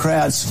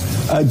Democrats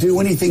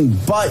do anything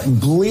but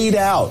bleed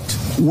out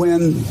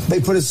when they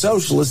put a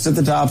socialist at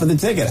the top of the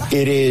ticket.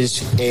 It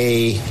is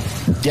a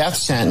death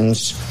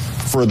sentence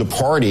for the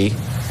party,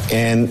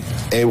 and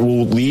it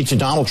will lead to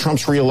Donald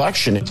Trump's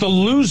reelection. The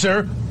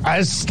loser,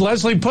 as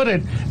Leslie put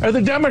it, are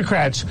the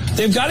Democrats.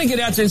 They've got to get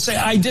out there and say,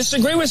 I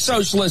disagree with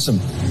socialism.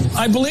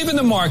 I believe in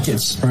the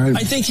markets. Right. I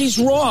think he's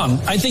wrong.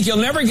 I think he'll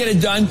never get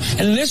it done.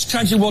 And this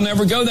country will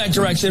never go that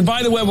direction. And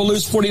by the way, we'll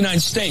lose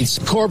 49 states.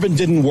 Corbyn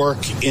didn't work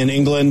in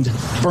England.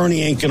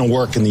 Bernie ain't going to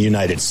work in the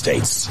United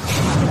States.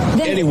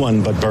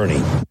 Anyone but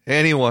Bernie.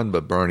 Anyone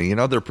but Bernie. You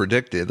know,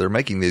 they're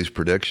making these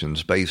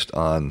predictions based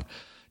on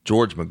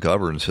George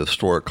McGovern's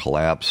historic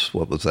collapse.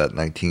 What was that,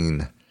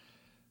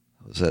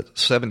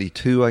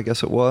 72, I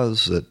guess it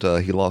was,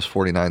 that he lost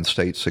 49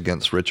 states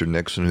against Richard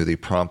Nixon, who they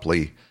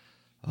promptly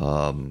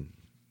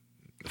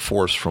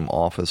forced from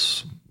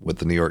office with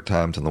the New York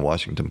Times and the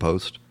Washington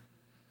Post.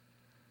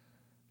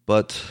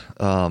 But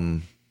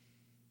I'm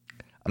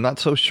not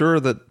so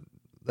sure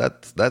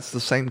that's the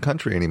same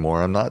country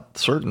anymore. I'm not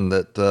certain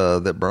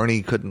that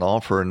Bernie couldn't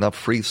offer enough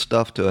free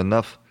stuff to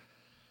enough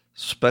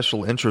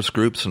special interest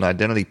groups and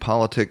identity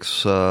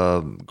politics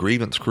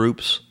grievance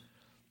groups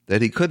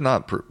that he could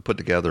not put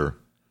together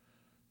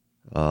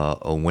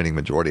a winning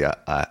majority.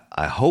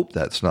 I hope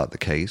that's not the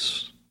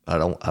case. I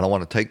don't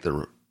want to take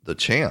the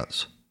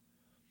chance.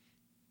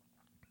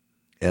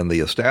 And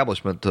the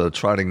establishment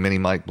trotting mini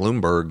Mike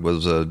Bloomberg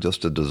was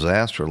just a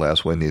disaster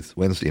last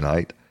Wednesday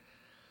night.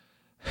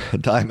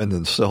 Diamond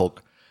and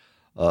Silk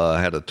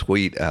had a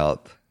tweet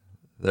out.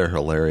 They're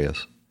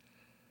hilarious.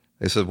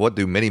 They said, what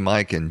do Mini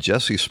Mike and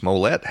Jesse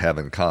Smollett have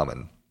in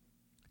common?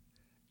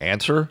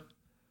 Answer,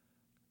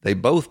 they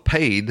both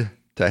paid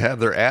to have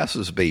their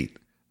asses beat.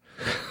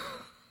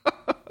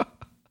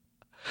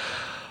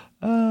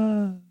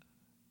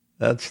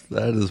 That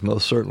is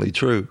most certainly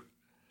true.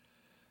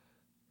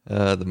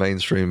 The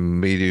mainstream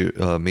media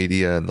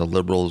and the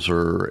liberals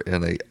are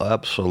in an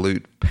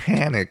absolute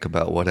panic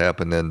about what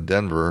happened in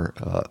Denver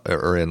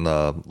or in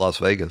Las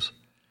Vegas.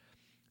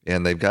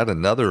 And they've got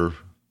another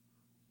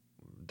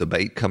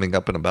debate coming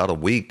up in about a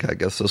week. I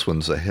guess this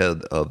one's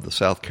ahead of the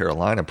South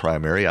Carolina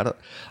primary. I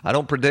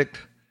don't predict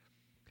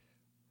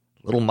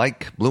little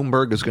Mike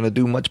Bloomberg is going to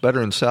do much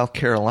better in South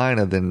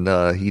Carolina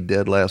than he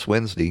did last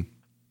Wednesday.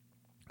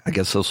 I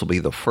guess this will be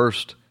the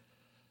first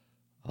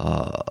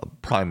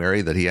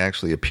primary that he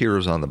actually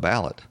appears on the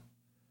ballot.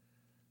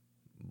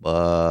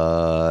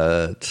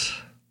 But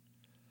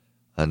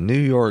a New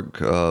York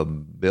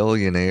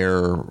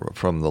billionaire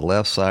from the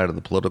left side of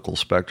the political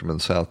spectrum in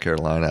South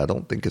Carolina, I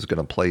don't think is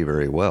going to play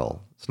very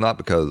well. It's not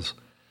because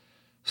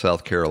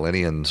South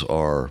Carolinians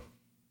are,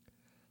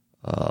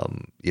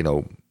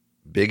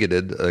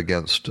 bigoted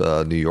against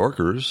New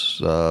Yorkers.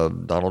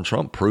 Donald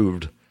Trump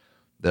proved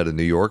that a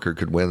New Yorker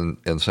could win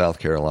in South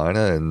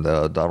Carolina, and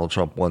Donald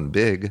Trump won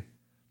big.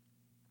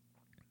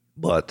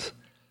 But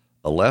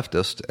a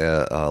leftist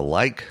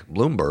like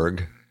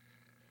Bloomberg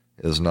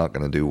is not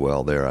going to do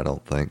well there, I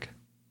don't think.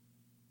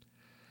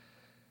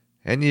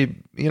 And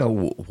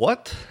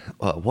what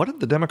have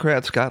the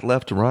Democrats got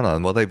left to run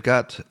on? Well, they've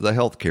got the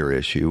health care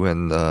issue,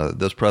 and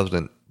this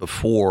president,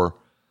 before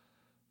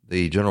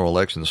the general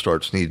election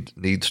starts,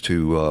 needs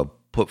to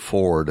put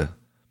forward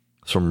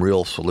some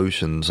real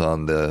solutions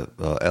on the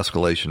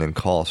escalation in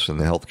costs in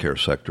the healthcare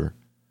sector.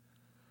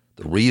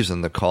 The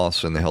reason the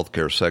costs in the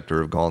healthcare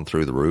sector have gone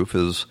through the roof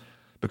is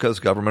because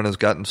government has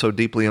gotten so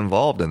deeply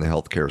involved in the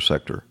healthcare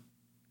sector.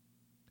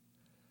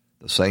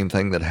 The same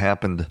thing that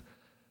happened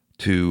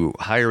to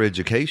higher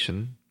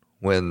education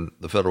when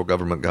the federal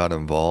government got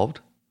involved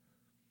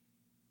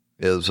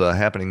is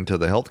happening to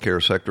the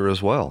healthcare sector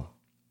as well.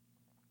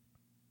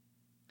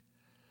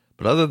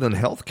 But other than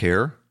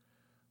healthcare,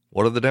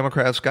 what have the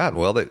Democrats got?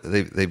 Well,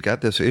 they've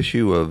got this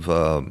issue of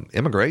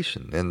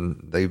immigration, and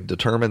they've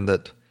determined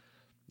that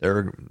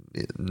there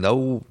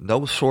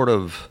no sort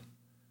of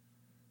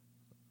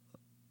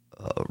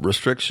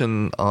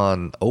restriction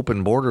on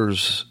open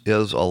borders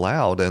is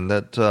allowed, and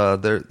that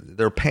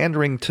they're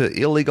pandering to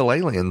illegal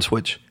aliens,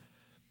 which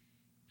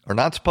are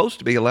not supposed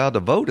to be allowed to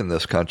vote in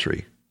this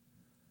country.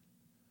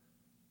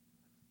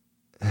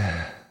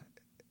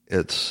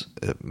 It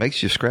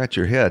makes you scratch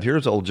your head.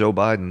 Here's old Joe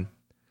Biden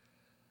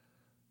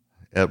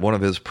at one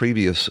of his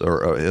previous,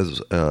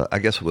 I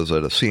guess it was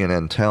at a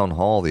CNN town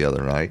hall the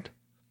other night,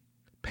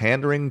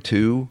 pandering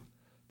to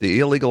the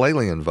illegal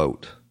alien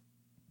vote.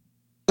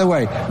 By the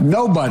way,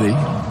 nobody,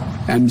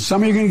 and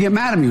some of you are going to get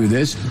mad at me with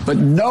this, but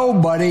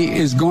nobody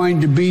is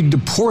going to be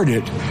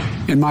deported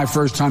in my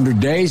first 100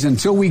 days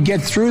until we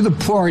get through the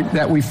point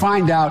that we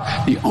find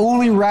out the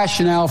only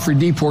rationale for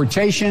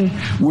deportation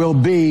will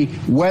be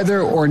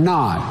whether or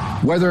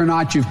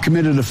not you've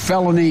committed a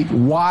felony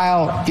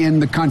while in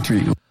the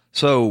country.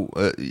 So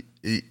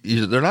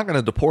they're not going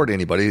to deport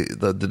anybody.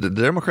 The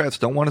Democrats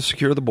don't want to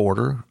secure the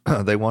border.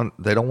 They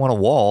don't want a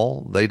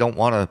wall. They don't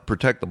want to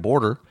protect the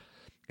border.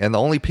 And the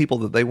only people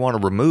that they want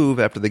to remove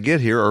after they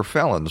get here are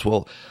felons.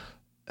 Well,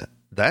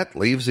 that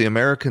leaves the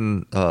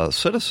American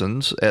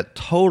citizens at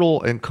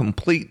total and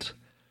complete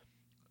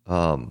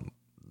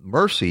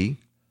mercy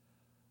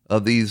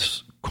of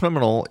these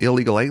criminal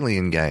illegal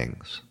alien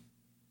gangs.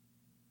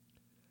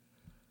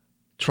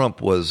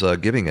 Trump was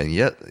giving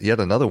yet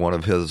another one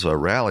of his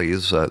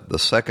rallies, the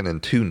second in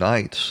 2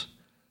 nights,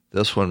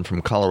 this one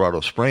from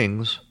Colorado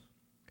Springs,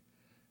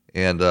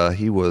 and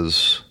he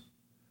was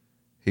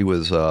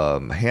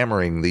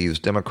hammering these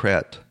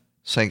Democrat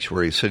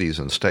sanctuary cities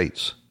and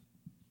states.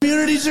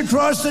 Communities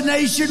across the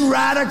nation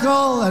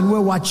radical, and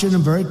we're watching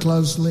them very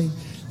closely.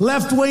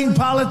 Left-wing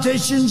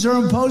politicians are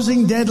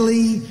imposing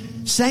deadly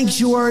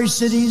sanctuary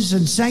cities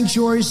and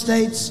sanctuary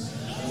states,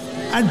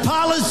 and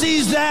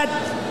policies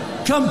that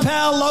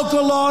compel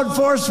local law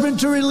enforcement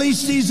to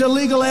release these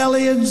illegal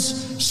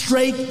aliens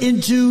straight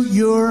into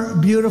your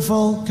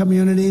beautiful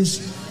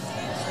communities.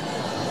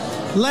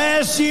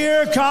 Last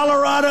year,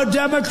 Colorado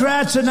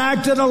Democrats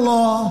enacted a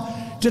law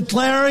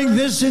declaring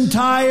this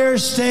entire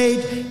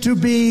state to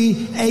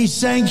be a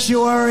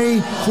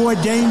sanctuary for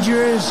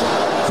dangerous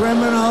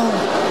criminal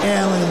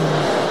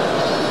aliens.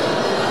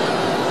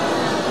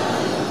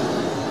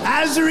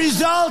 As a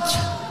result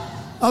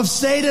of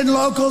state and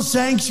local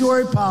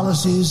sanctuary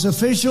policies,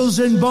 officials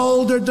in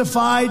Boulder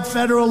defied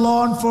federal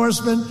law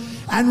enforcement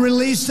and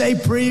released a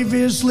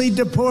previously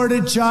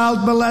deported child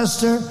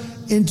molester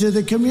into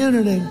the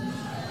community.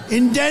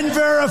 In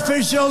Denver,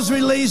 officials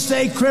released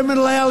a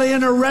criminal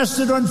alien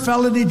arrested on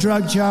felony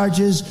drug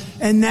charges,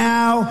 and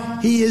now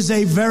he is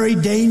a very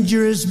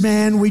dangerous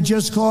man. We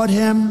just caught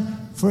him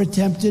for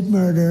attempted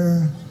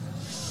murder.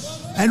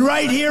 And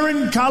right here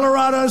in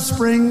Colorado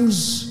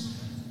Springs,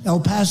 El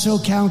Paso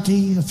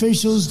County,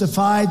 officials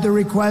defied the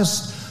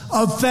request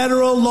of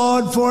federal law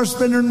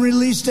enforcement and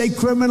released a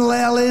criminal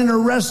alien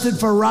arrested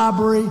for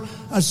robbery,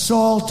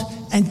 assault,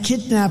 and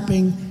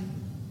kidnapping.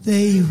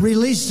 They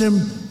released him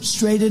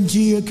straight into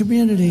your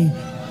community.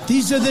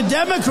 These are the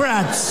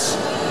Democrats.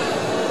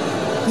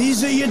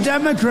 These are your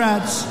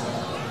Democrats.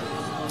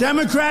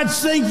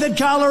 Democrats think that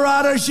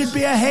Colorado should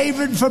be a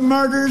haven for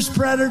murderers,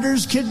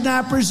 predators,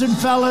 kidnappers, and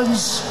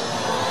felons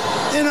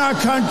in our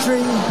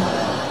country,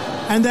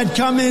 and that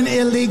come in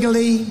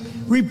illegally.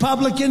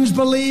 Republicans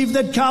believe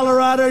that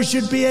Colorado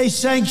should be a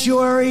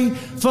sanctuary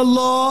for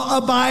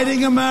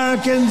law-abiding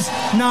Americans,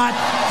 not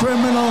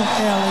criminal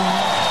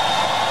aliens.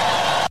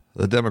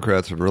 The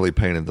Democrats have really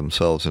painted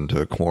themselves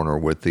into a corner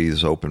with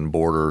these open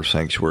border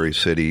sanctuary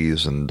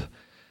cities and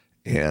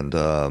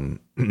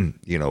in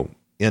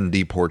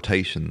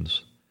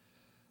deportations.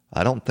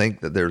 I don't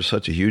think that there's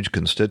such a huge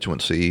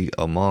constituency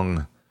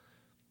among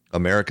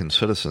American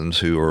citizens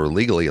who are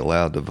legally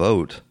allowed to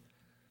vote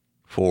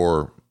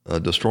for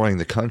destroying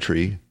the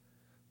country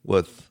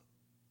with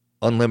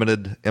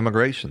unlimited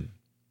immigration.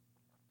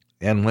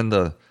 And when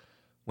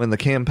the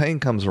campaign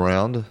comes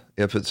around,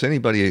 if it's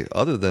anybody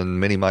other than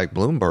Mini Mike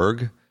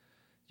Bloomberg,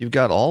 you've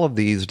got all of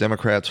these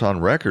Democrats on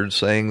record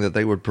saying that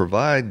they would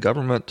provide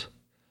government,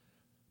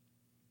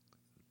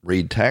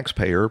 read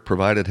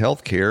taxpayer-provided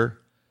health care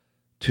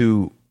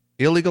to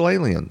illegal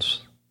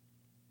aliens.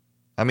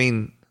 I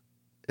mean,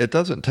 it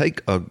doesn't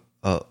take a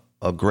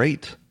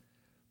great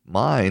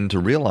mind to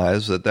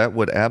realize that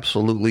would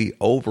absolutely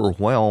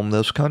overwhelm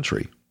this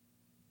country.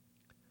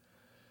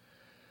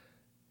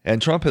 And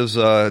Trump has,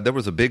 there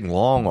was a big,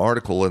 long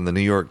article in the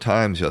New York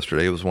Times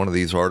yesterday. It was one of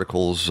these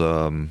articles,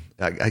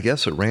 I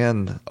guess it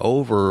ran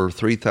over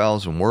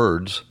 3,000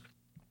 words.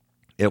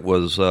 It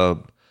was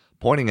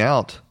pointing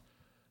out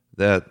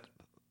that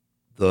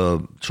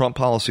the Trump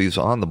policies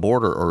on the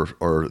border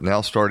are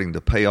now starting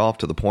to pay off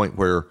to the point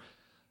where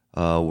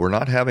we're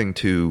not having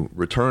to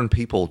return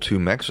people to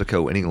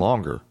Mexico any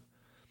longer.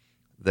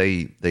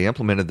 They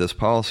implemented this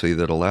policy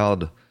that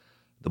allowed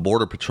the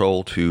Border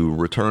Patrol to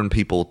return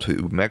people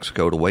to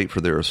Mexico to wait for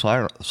their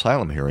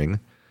asylum hearing.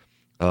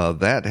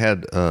 That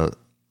had a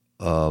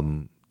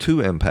two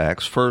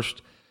impacts.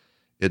 First,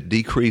 it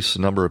decreased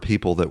the number of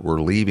people that were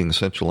leaving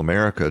Central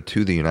America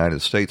to the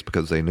United States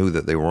because they knew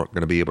that they weren't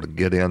going to be able to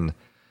get in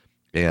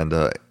and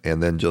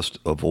then just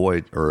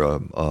avoid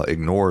or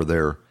ignore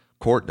their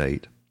court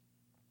date.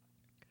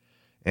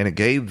 And it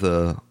gave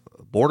the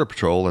Border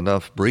Patrol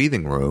enough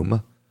breathing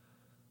room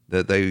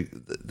that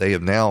they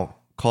have now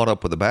caught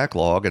up with the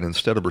backlog, and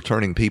instead of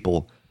returning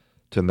people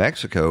to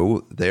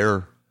Mexico,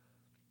 they're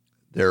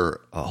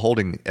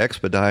holding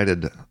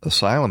expedited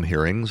asylum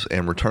hearings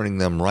and returning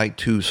them right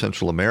to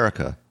Central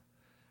America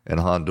and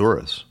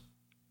Honduras.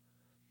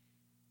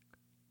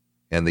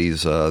 And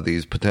these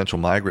potential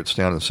migrants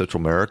down in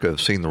Central America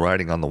have seen the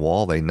writing on the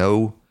wall. They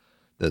know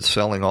that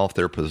selling off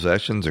their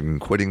possessions and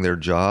quitting their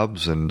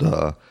jobs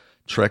and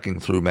trekking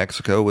through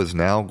Mexico is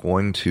now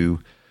going to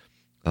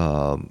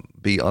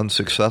be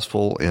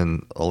unsuccessful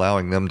in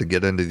allowing them to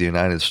get into the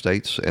United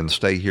States and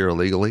stay here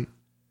illegally.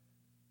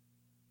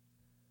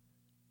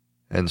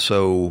 And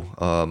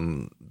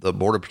so the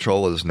Border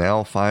Patrol is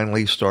now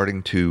finally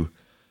starting to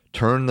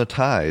turn the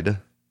tide.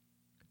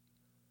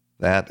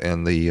 That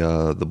and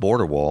the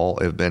border wall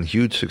have been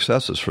huge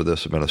successes for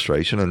this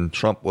administration, and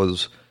Trump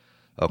was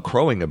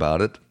crowing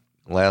about it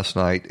last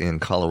night in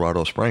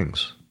Colorado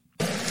Springs.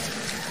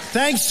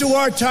 Thanks to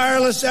our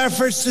tireless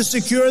efforts to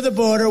secure the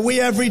border, we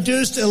have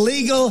reduced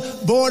illegal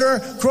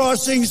border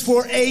crossings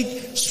for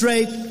 8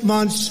 straight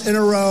months in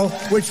a row,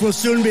 which will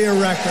soon be a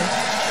record.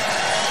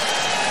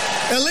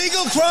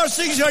 Illegal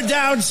crossings are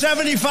down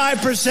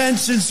 75%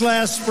 since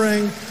last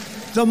spring.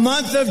 The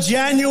month of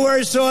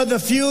January saw the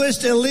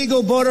fewest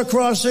illegal border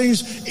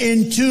crossings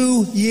in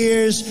 2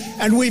 years,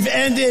 and we've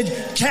ended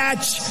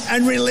catch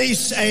and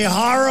release, a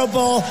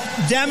horrible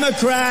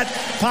Democrat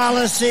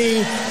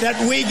policy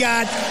that we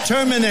got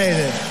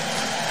terminated.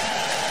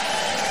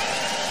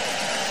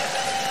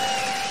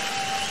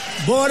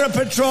 Border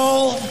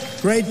Patrol,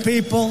 great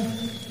people,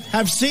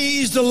 have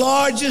seized the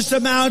largest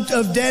amount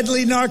of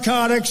deadly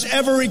narcotics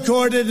ever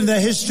recorded in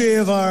the history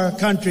of our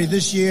country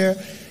this year.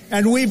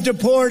 And we've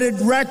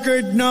deported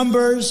record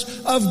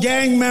numbers of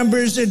gang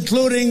members,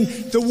 including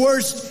the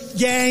worst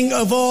gang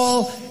of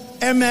all,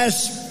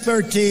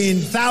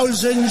 MS-13.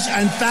 Thousands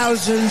and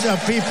thousands of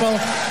people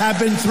have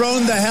been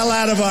thrown the hell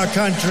out of our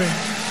country.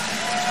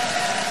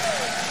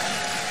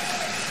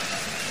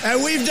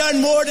 And we've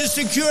done more to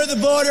secure the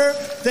border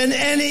than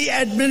any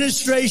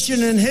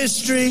administration in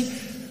history.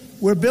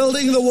 We're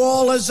building the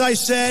wall, as I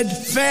said,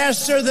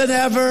 faster than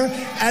ever,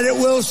 and it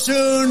will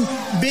soon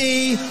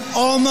be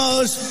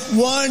almost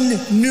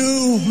 1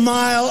 new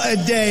mile a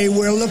day.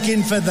 We're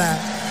looking for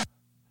that.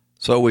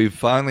 So we've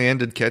finally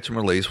ended catch and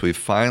release. We've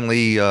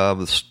finally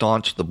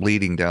staunched the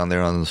bleeding down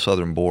there on the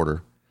southern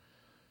border.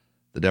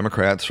 The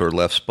Democrats are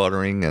left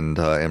sputtering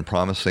and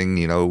promising,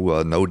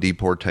 no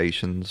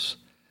deportations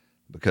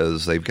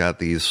because they've got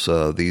these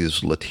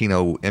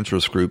Latino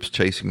interest groups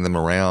chasing them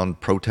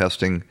around,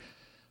 protesting.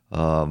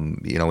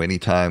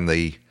 Anytime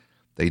they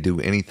do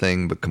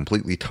anything but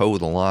completely toe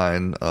the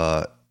line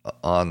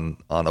on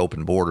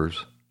open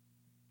borders.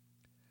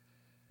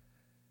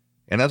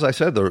 And as I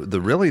said,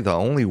 the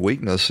only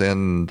weakness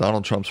in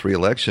Donald Trump's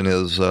reelection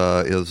is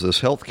this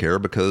health care,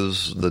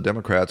 because the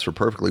Democrats are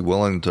perfectly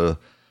willing to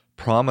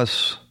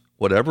promise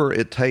whatever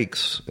it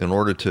takes in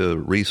order to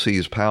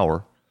re-seize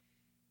power.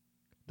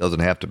 It doesn't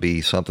have to be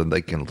something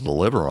they can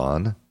deliver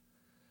on.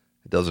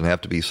 It doesn't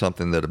have to be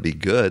something that'll be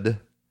good.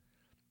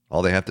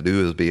 All they have to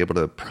do is be able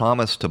to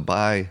promise to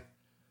buy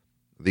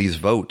these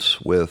votes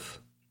with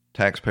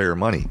taxpayer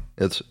money.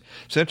 It's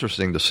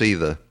interesting to see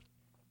the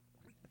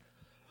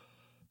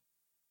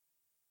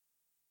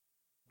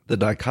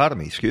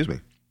dichotomy,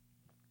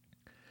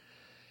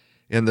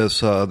 in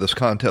this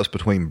contest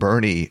between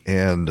Bernie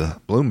and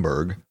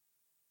Bloomberg.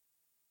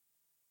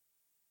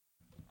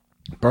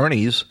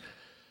 Bernie's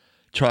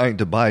trying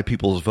to buy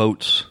people's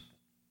votes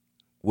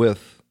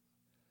with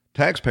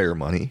taxpayer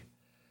money,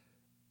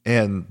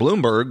 and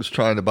Bloomberg's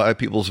trying to buy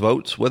people's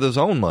votes with his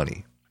own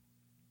money.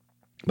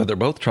 But they're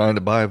both trying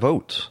to buy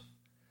votes.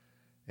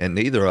 And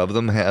neither of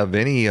them have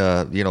any,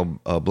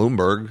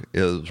 Bloomberg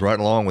is right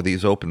along with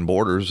these open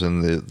borders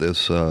and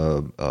this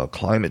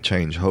climate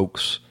change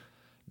hoax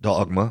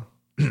dogma.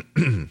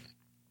 And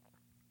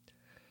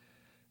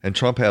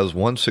Trump has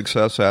one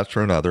success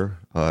after another,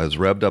 has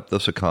revved up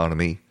this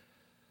economy,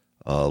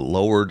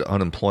 lowered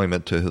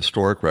unemployment to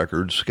historic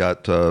records,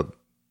 got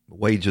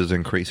wages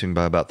increasing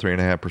by about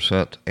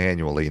 3.5%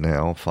 annually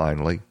now,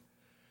 finally,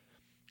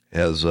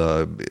 as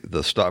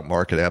the stock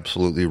market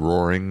absolutely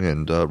roaring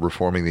and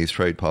reforming these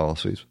trade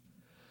policies.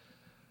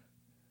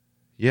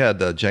 You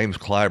had James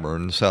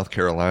Clyburn, South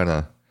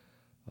Carolina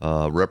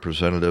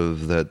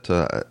representative,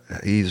 that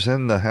he's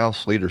in the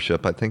House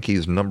leadership. I think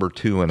he's number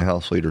 2 in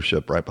House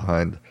leadership, right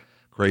behind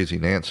Crazy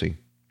Nancy.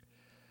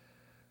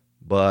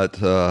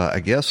 But I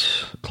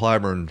guess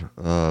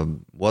Clyburn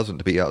wasn't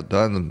to be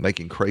outdone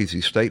making crazy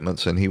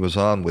statements, and he was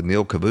on with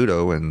Neil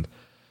Cavuto,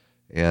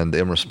 and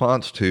in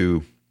response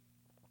to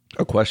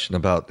a question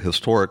about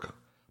historic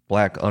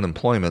black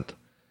unemployment,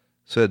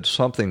 said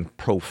something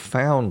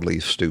profoundly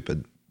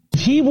stupid. If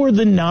he were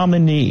the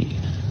nominee,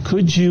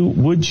 would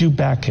you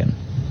back him?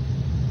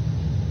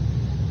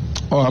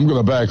 Oh, I'm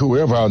going to back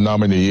whoever our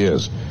nominee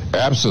is.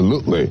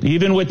 Absolutely.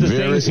 Even with the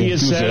things he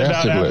has said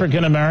about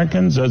African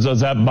Americans? Does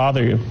that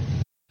bother you?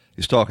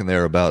 He's talking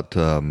there about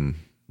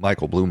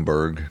Michael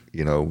Bloomberg,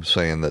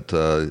 saying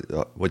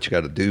that what you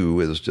got to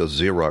do is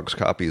just Xerox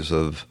copies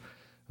of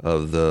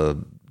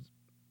the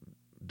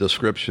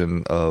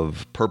description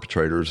of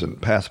perpetrators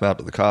and pass them out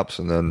to the cops,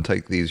 and then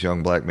take these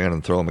young black men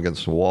and throw them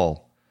against the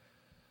wall.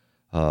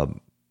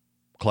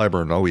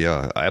 Clyburn, oh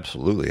yeah,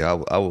 absolutely. I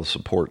will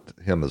support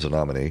him as a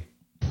nominee.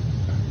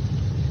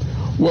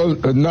 Well,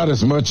 not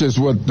as much as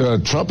what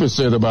Trump has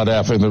said about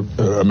African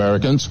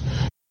Americans.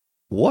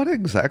 What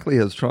exactly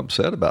has Trump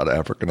said about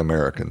African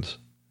Americans?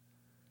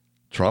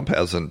 Trump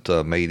hasn't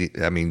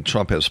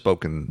Trump has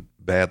spoken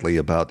badly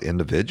about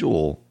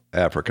individual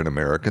African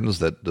Americans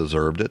that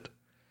deserved it,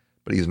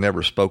 but he's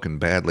never spoken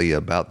badly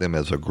about them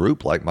as a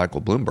group like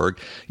Michael Bloomberg.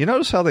 You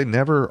notice how they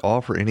never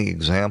offer any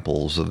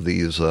examples of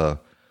these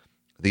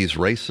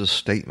racist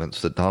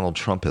statements that Donald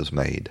Trump has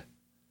made.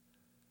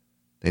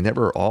 They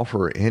never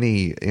offer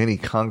any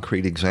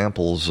concrete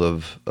examples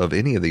of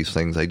any of these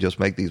things. They just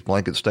make these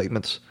blanket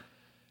statements,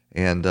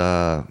 and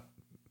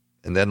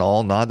then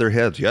all nod their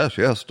heads.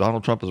 Yes,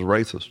 Donald Trump is a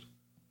racist.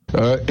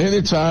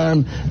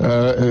 Anytime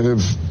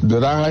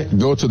that I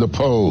go to the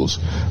polls,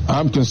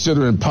 I'm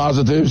considering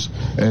positives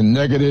and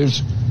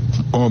negatives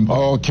on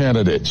all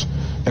candidates.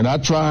 And I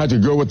try to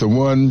go with the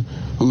one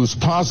whose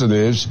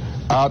positives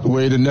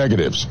outweigh the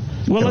negatives.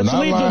 Well, let's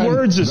leave the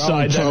words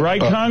aside then,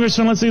 right,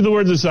 Congressman? Let's leave the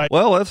words aside.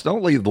 Well,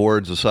 don't leave the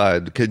words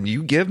aside. Can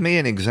you give me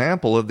an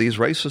example of these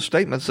racist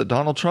statements that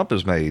Donald Trump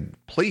has made?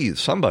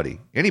 Please, somebody,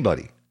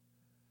 anybody.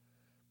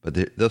 But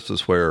this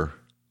is where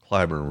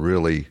Clyburn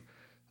really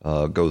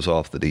goes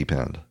off the deep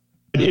end.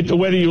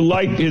 Whether you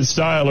like his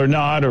style or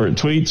not, or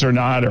tweets or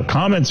not, or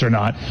comments or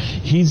not,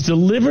 he's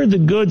delivered the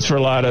goods for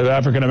a lot of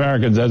African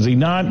Americans, has he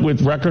not?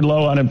 With record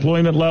low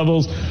unemployment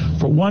levels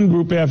for one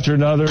group after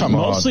another,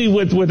 mostly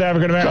with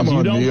African Americans.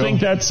 You don't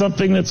think that's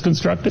something that's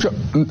constructive?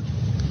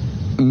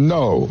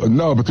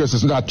 No, because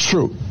it's not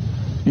true.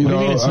 What do you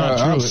mean it's not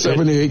true? I'm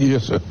 78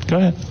 years. Go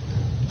ahead.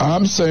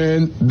 I'm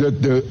saying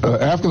that the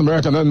African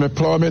American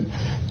unemployment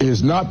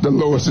is not the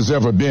lowest it's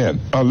ever been,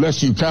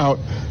 unless you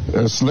count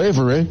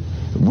slavery.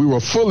 We were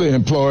fully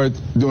employed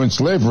during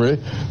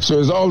slavery, so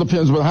it all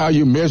depends on how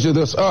you measure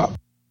this up.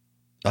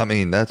 I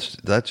mean, that's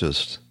a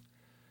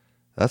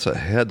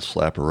head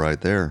slapper right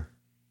there.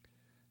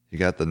 You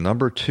got the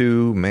number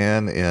 2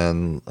 man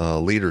in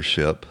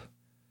leadership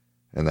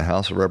in the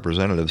House of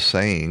Representatives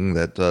saying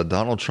that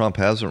Donald Trump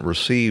hasn't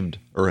received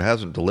or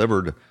hasn't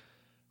delivered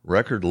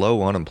record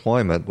low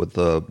unemployment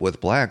with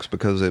blacks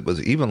because it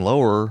was even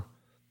lower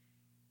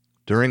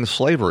during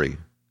slavery.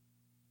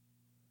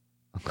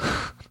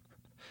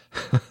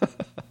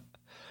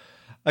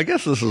 I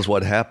guess this is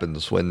what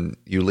happens when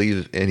you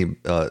leave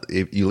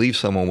if you leave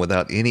someone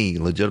without any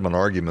legitimate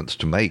arguments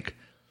to make.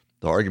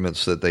 The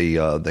arguments that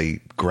they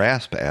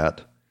grasp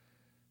at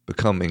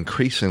become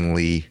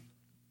increasingly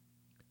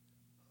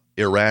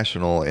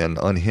irrational and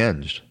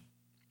unhinged.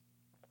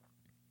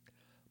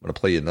 I'm going to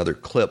play you another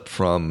clip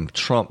from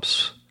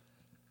Trump's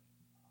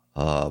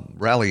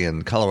rally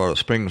in Colorado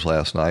Springs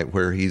last night,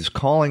 where he's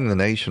calling the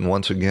nation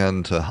once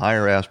again to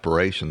higher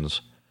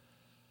aspirations,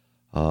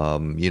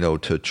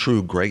 to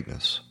true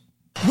greatness.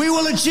 We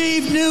will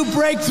achieve new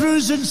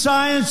breakthroughs in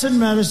science and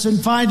medicine,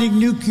 finding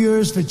new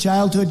cures for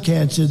childhood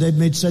cancer. They've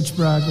made such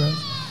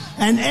progress.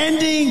 And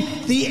ending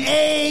the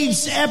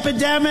AIDS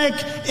epidemic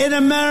in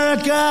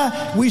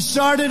America. We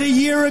started a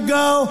year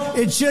ago.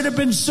 It should have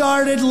been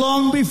started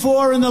long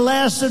before in the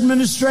last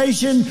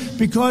administration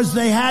because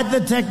they had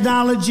the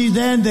technology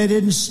then. They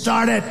didn't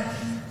start it.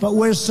 But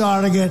we're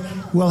starting it.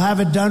 We'll have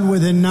it done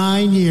within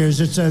 9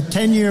 years. It's a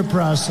 10-year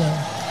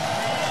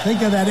process.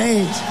 Think of that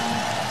AIDS.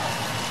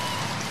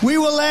 We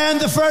will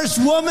land the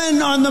first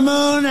woman on the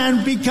moon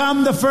and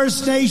become the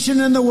first nation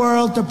in the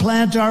world to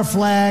plant our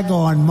flag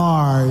on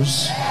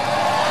Mars.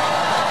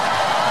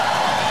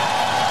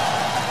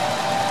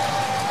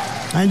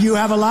 And you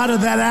have a lot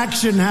of that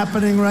action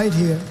happening right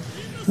here.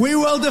 We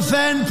will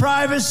defend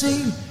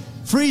privacy,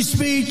 free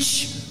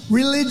speech,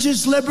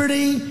 religious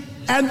liberty,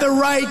 and the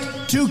right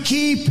to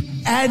keep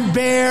and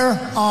bear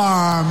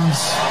arms.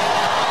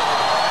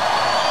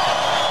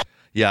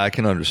 Yeah, I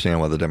can understand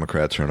why the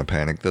Democrats are in a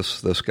panic.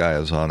 This guy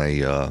is on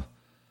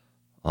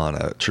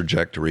a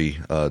trajectory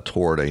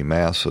toward a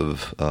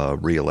massive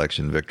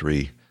re-election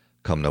victory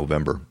come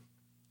November.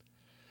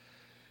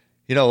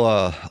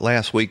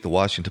 Last week the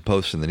Washington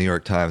Post and the New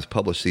York Times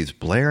published these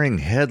blaring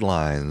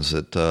headlines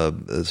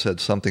that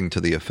said something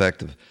to the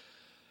effect of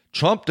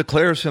Trump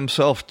declares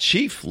himself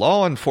chief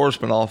law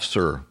enforcement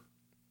officer.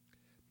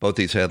 Both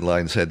these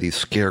headlines had these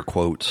scare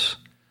quotes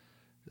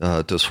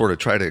to sort of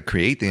try to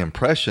create the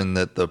impression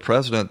that the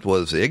president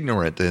was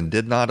ignorant and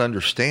did not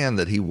understand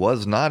that he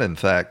was not, in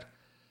fact,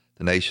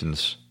 the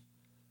nation's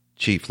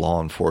chief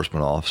law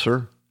enforcement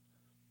officer.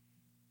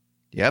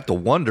 You have to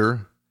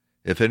wonder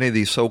if any of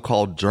these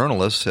so-called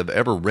journalists have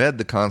ever read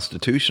the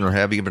Constitution or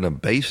have even a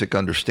basic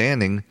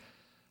understanding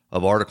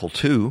of Article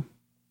 2,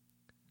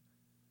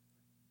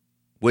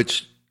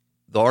 which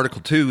the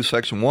Article 2,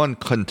 Section 1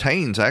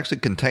 contains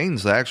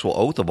the actual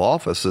oath of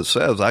office that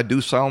says, I do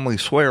solemnly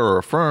swear or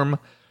affirm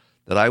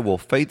that I will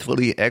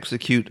faithfully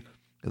execute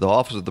the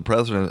office of the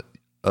President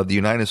of the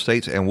United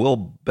States and will,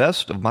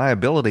 best of my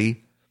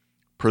ability,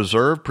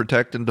 preserve,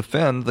 protect, and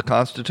defend the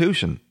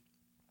Constitution.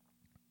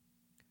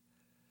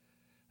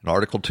 And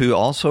Article 2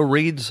 also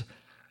reads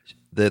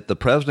that the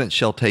President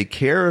shall take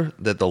care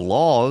that the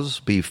laws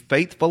be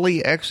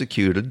faithfully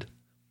executed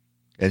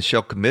and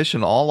shall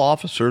commission all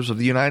officers of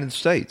the United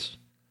States.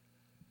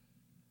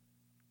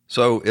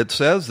 So it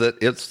says that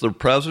it's the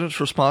President's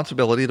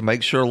responsibility to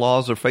make sure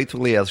laws are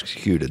faithfully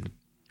executed.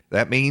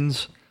 That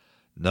means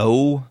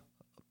no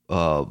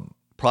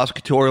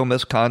prosecutorial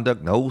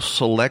misconduct, no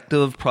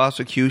selective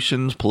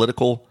prosecutions,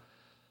 political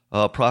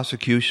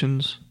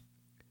prosecutions,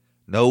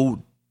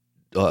 no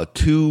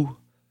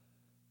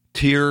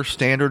two-tier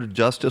standard of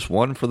justice,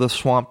 one for the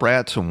swamp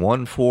rats and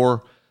one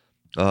for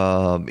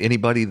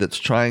anybody that's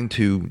trying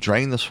to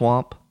drain the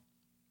swamp.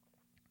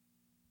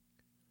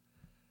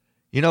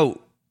 You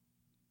know,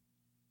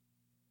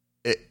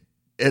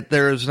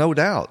 there is no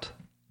doubt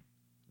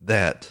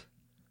that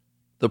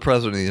the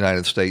President of the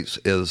United States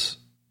is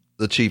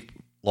the chief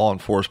law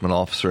enforcement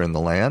officer in the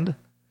land.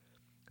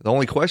 The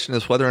only question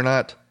is whether or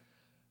not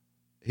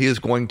he is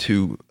going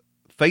to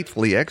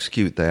faithfully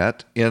execute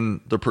that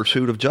in the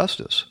pursuit of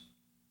justice.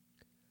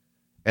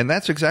 And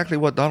that's exactly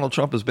what Donald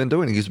Trump has been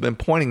doing. He's been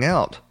pointing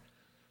out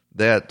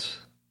that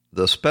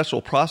the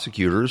special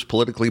prosecutors,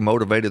 politically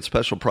motivated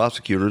special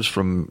prosecutors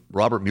from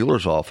Robert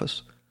Mueller's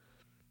office,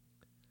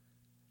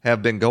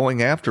 have been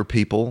going after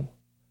people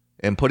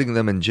and putting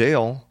them in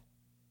jail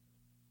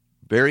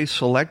very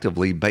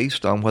selectively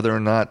based on whether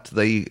or not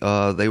they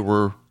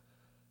were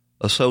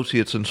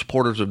associates and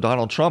supporters of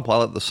Donald Trump,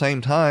 while at the same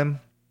time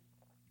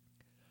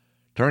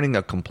turning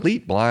a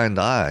complete blind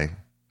eye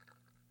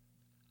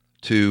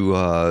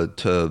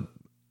to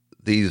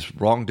these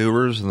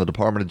wrongdoers in the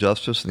Department of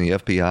Justice and the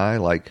FBI,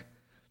 like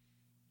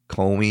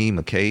Comey,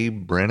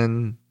 McCabe,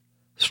 Brennan,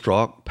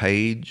 Strzok,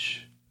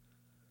 Page,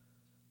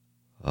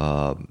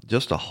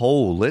 just a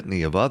whole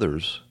litany of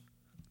others.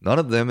 None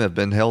of them have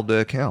been held to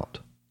account.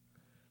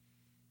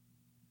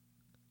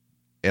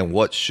 And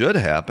what should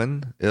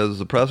happen is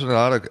the president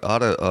ought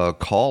to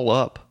call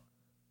up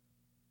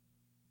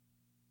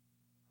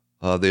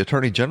the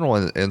attorney general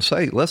and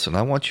say, listen,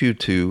 I want you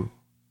to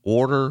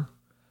order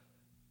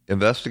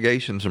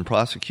investigations and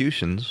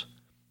prosecutions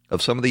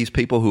of some of these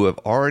people who have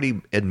already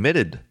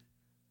admitted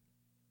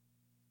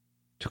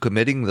to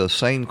committing the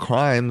same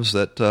crimes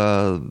that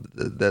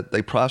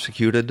they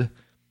prosecuted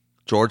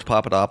George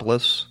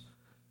Papadopoulos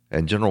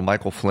and General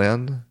Michael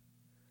Flynn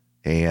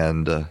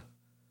and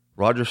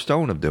Roger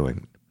Stone of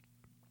doing.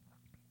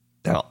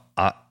 Now,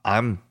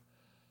 I'm,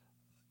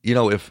 you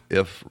know,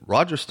 if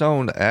Roger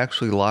Stone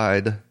actually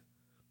lied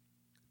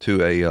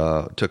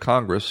to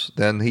Congress,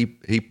 then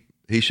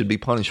he should be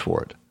punished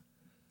for it.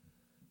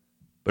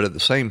 But at the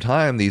same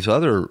time, these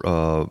other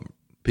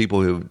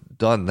people who've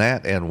done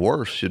that and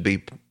worse should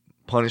be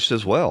punished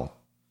as well.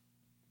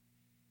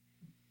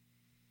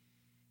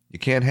 You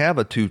can't have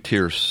a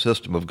two-tier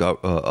system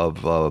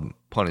of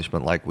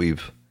punishment like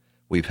we've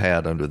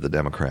had under the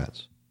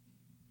Democrats.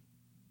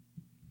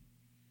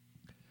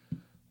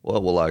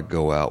 What will I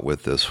go out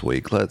with this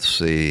week? Let's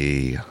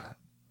see.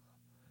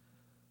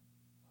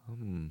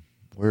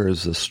 Where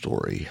is this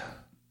story?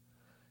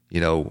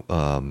 You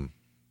know,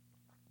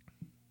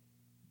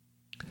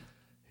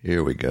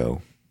 here we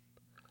go.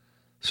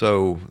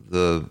 So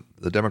the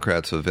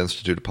Democrats have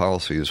instituted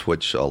policies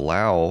which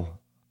allow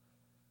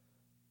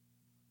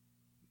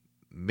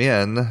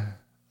men,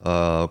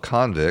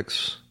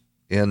 convicts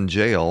in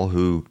jail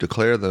who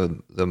declare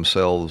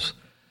themselves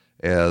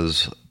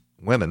as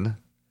women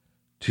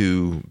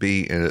to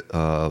be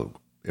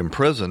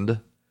imprisoned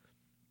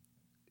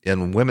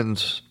in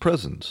women's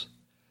prisons.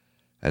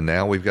 And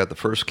now we've got the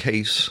first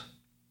case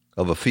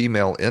of a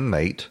female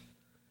inmate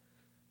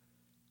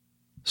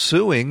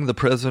suing the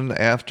prison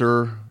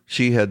after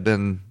she had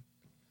been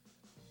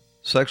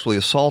sexually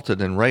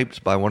assaulted and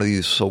raped by one of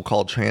these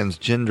so-called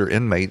transgender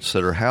inmates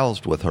that are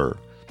housed with her.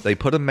 They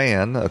put a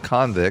man, a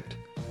convict,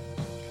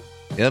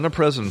 in a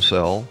prison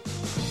cell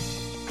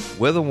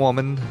with a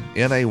woman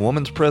in a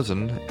woman's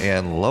prison,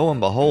 and lo and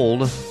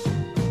behold,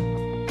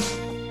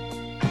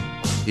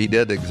 he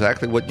did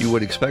exactly what you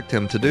would expect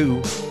him to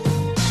do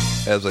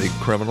as a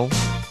criminal.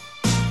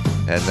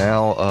 And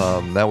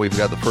now we've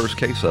got the first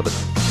case of it.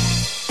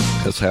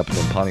 This happened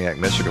in Pontiac,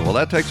 Michigan. Well,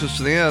 that takes us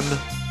to the end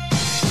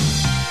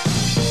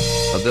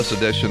of this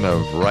edition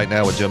of Right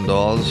Now with Jim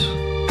Dawes.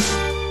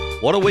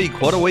 What a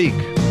week. What a week.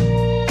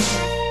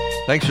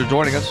 Thanks for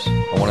joining us.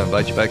 I want to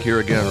invite you back here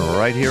again,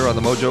 right here on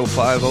the Mojo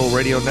 50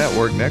 Radio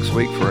Network next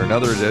week for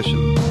another edition.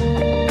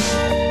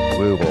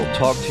 We will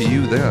talk to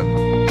you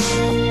then.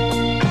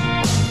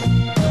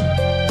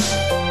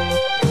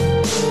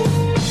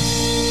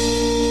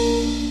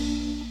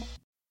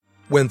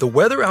 When the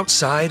weather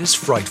outside is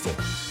frightful,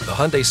 the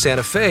Hyundai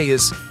Santa Fe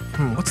is,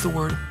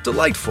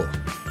 delightful.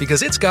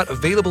 Because it's got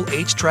available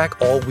H-Track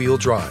all-wheel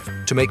drive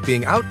to make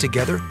being out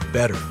together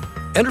better.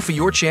 Enter for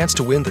your chance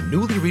to win the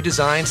newly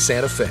redesigned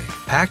Santa Fe,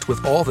 packed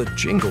with all the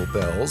jingle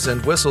bells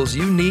and whistles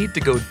you need to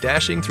go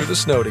dashing through the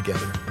snow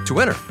together. To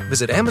enter,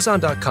 visit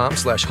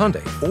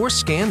Amazon.com/Hyundai or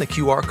scan the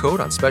QR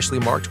code on specially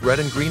marked red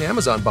and green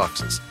Amazon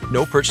boxes.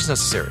 No purchase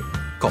necessary.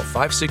 Call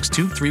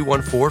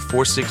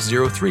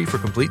 562-314-4603 for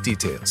complete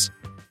details.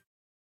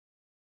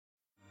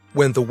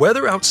 When the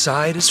weather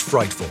outside is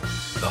frightful,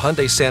 the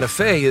Hyundai Santa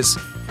Fe is,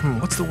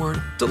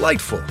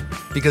 delightful.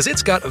 Because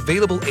it's got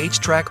available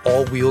H-Track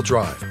all-wheel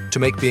drive to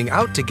make being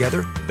out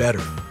together better.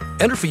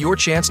 Enter for your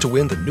chance to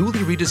win the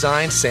newly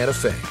redesigned Santa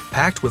Fe,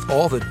 packed with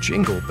all the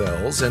jingle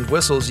bells and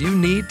whistles you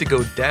need to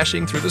go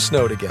dashing through the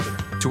snow together.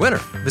 To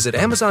enter, visit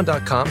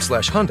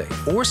Amazon.com/Hyundai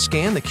or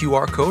scan the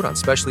QR code on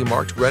specially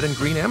marked red and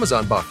green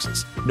Amazon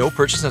boxes. No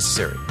purchase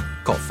necessary.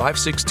 Call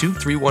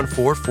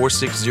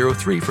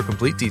 562-314-4603 for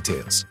complete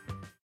details.